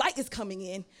 No light is coming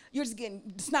in. You're just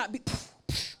getting snot.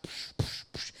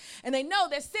 And they know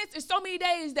that since there's so many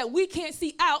days that we can't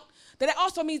see out, that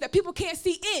also means that people can't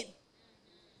see in.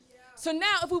 Yeah. So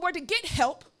now if we were to get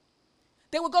help,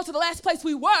 they would go to the last place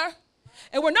we were,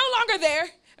 and we're no longer there,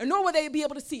 and nor will they be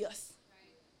able to see us. Right.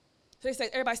 So they say,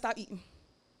 everybody stop eating.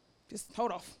 Just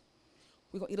hold off.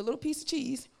 We're going to eat a little piece of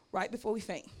cheese right before we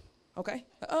faint. Okay?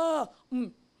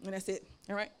 And that's it.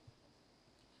 All right?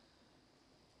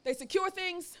 They secure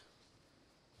things,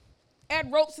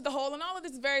 add ropes to the hole, and all of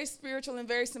this is very spiritual and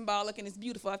very symbolic, and it's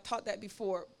beautiful. I've taught that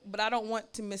before, but I don't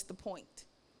want to miss the point.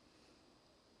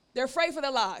 They're afraid for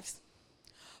their lives.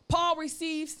 Paul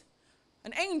receives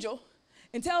an angel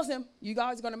and tells him, you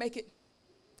guys are going to make it.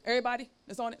 Everybody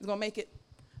that's on it is going to make it.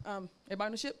 Everybody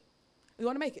on the ship is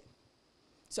going to make it.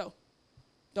 So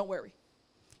don't worry.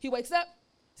 He wakes up,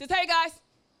 says, hey, guys,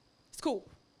 it's cool.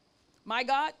 My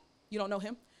God, you don't know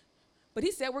him, but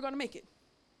he said we're going to make it.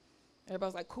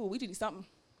 Everybody's like, cool, we do something.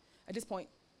 At this point,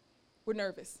 we're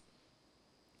nervous.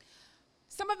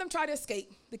 Some of them try to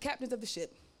escape. The captains of the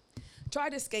ship try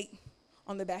to escape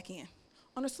on the back end,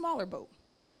 on a smaller boat,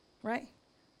 right?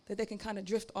 That they can kind of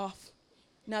drift off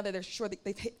now that they're sure that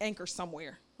they've hit anchor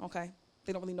somewhere, okay?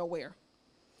 They don't really know where.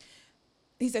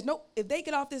 He says, nope, if they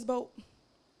get off this boat,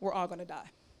 we're all going to die.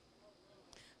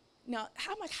 Now,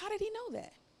 how did he know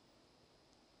that?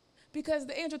 Because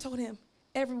the angel told him,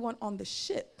 everyone on the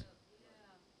ship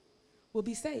will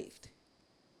be saved.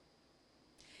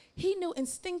 He knew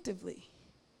instinctively,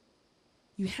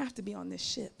 you have to be on this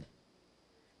ship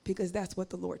because that's what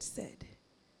the Lord said.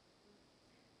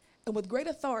 And with great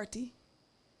authority,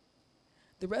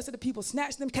 the rest of the people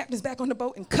snatched them captains back on the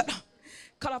boat and cut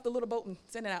off the little boat and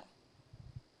sent it out.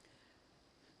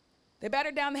 They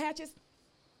battered down the hatches.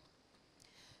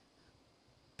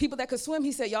 People that could swim,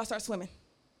 he said, y'all start swimming.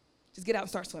 Just get out and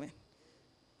start swimming.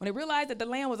 When they realized that the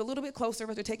land was a little bit closer,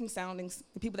 after taking soundings,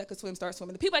 the people that could swim start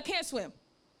swimming. The people that can't swim,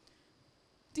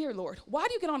 dear Lord, why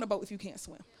do you get on a boat if you can't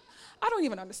swim? I don't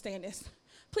even understand this.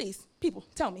 Please, people,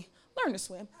 tell me, learn to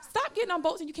swim. Stop getting on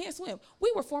boats and you can't swim.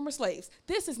 We were former slaves.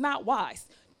 This is not wise.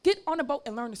 Get on a boat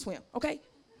and learn to swim, okay?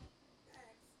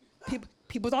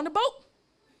 People's on the boat,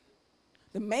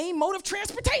 the main mode of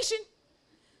transportation,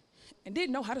 and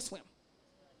didn't know how to swim.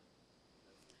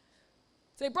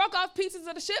 So they broke off pieces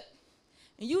of the ship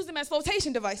and used them as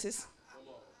flotation devices.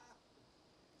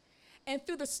 And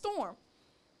through the storm,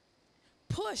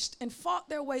 pushed and fought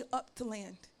their way up to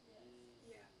land.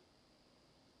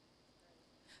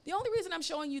 The only reason I'm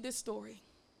showing you this story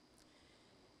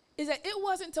is that it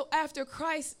wasn't until after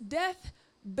Christ's death,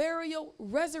 burial,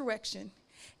 resurrection,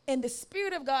 and the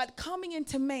Spirit of God coming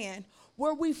into man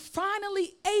were we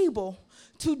finally able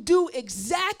to do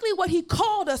exactly what he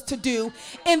called us to do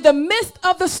in the midst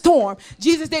of the storm.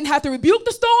 Jesus didn't have to rebuke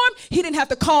the storm. He didn't have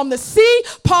to calm the sea.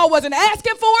 Paul wasn't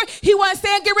asking for it. He wasn't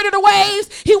saying get rid of the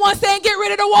waves. He wasn't saying get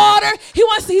rid of the water.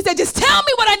 He said just tell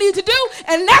me what I need to do,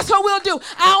 and that's what we'll do.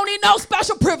 I don't need no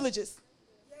special privileges.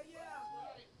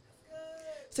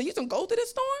 So you can go through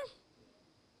this storm?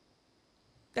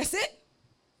 That's it?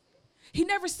 He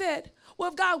never said, well,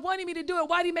 if God wanted me to do it,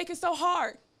 why did he make it so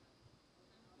hard?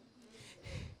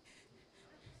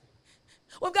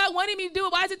 Well, if God wanted me to do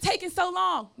it, why is it taking so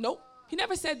long? Nope, he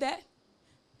never said that.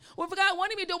 Well, if God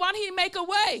wanted me to do it, why didn't he make a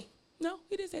way? No,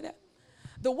 he didn't say that.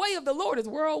 The way of the Lord is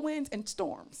whirlwinds and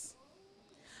storms.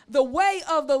 The way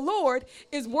of the Lord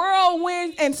is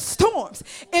whirlwinds and storms.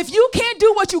 If you can't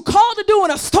do what you called to do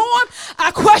in a storm,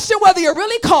 I question whether you're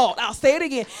really called. I'll say it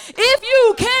again. If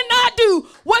you cannot do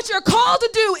what you're called to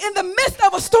do in the midst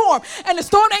of a storm, and the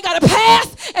storm ain't got to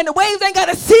pass, and the waves ain't got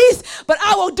to cease, but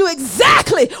I will do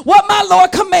exactly what my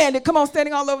Lord commanded. Come on,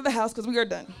 standing all over the house because we are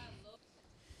done.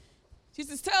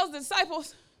 Jesus tells the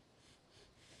disciples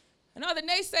and other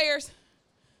naysayers,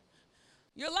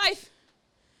 your life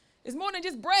is more than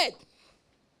just bread.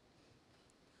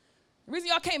 The reason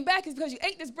y'all came back is because you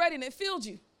ate this bread and it filled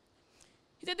you.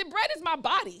 He said, the bread is my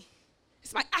body.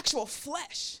 It's my actual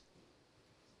flesh.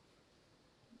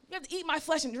 You have to eat my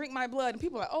flesh and drink my blood. And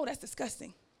people are like, oh, that's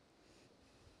disgusting.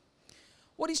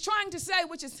 What he's trying to say,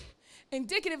 which is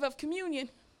indicative of communion,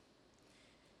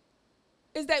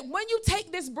 is that when you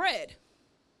take this bread,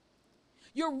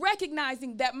 you're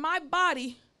recognizing that my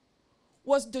body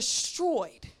was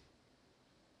destroyed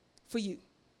for you.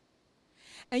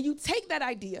 And you take that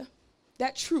idea,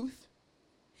 that truth,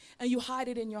 and you hide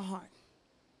it in your heart.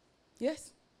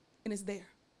 Yes? And it's there.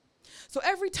 So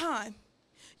every time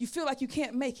you feel like you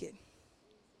can't make it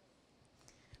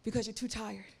because you're too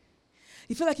tired,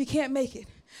 you feel like you can't make it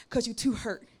because you're too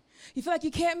hurt, you feel like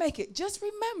you can't make it, just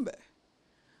remember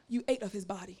you ate of his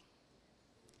body.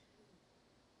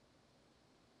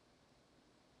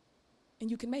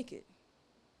 And you can make it.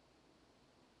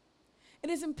 It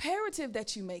is imperative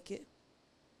that you make it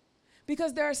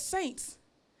because there are saints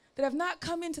that have not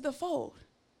come into the fold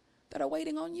that are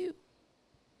waiting on you.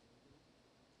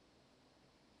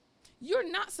 You're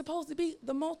not supposed to be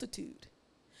the multitude.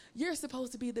 You're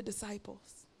supposed to be the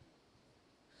disciples,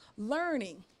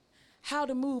 learning how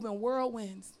to move in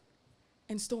whirlwinds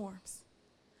and storms,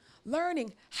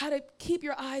 learning how to keep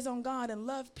your eyes on God and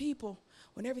love people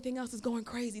when everything else is going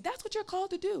crazy. That's what you're called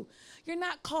to do. You're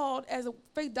not called, as a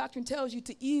faith doctrine tells you,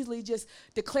 to easily just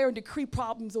declare and decree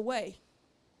problems away,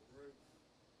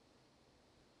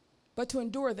 but to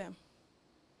endure them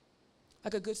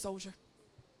like a good soldier.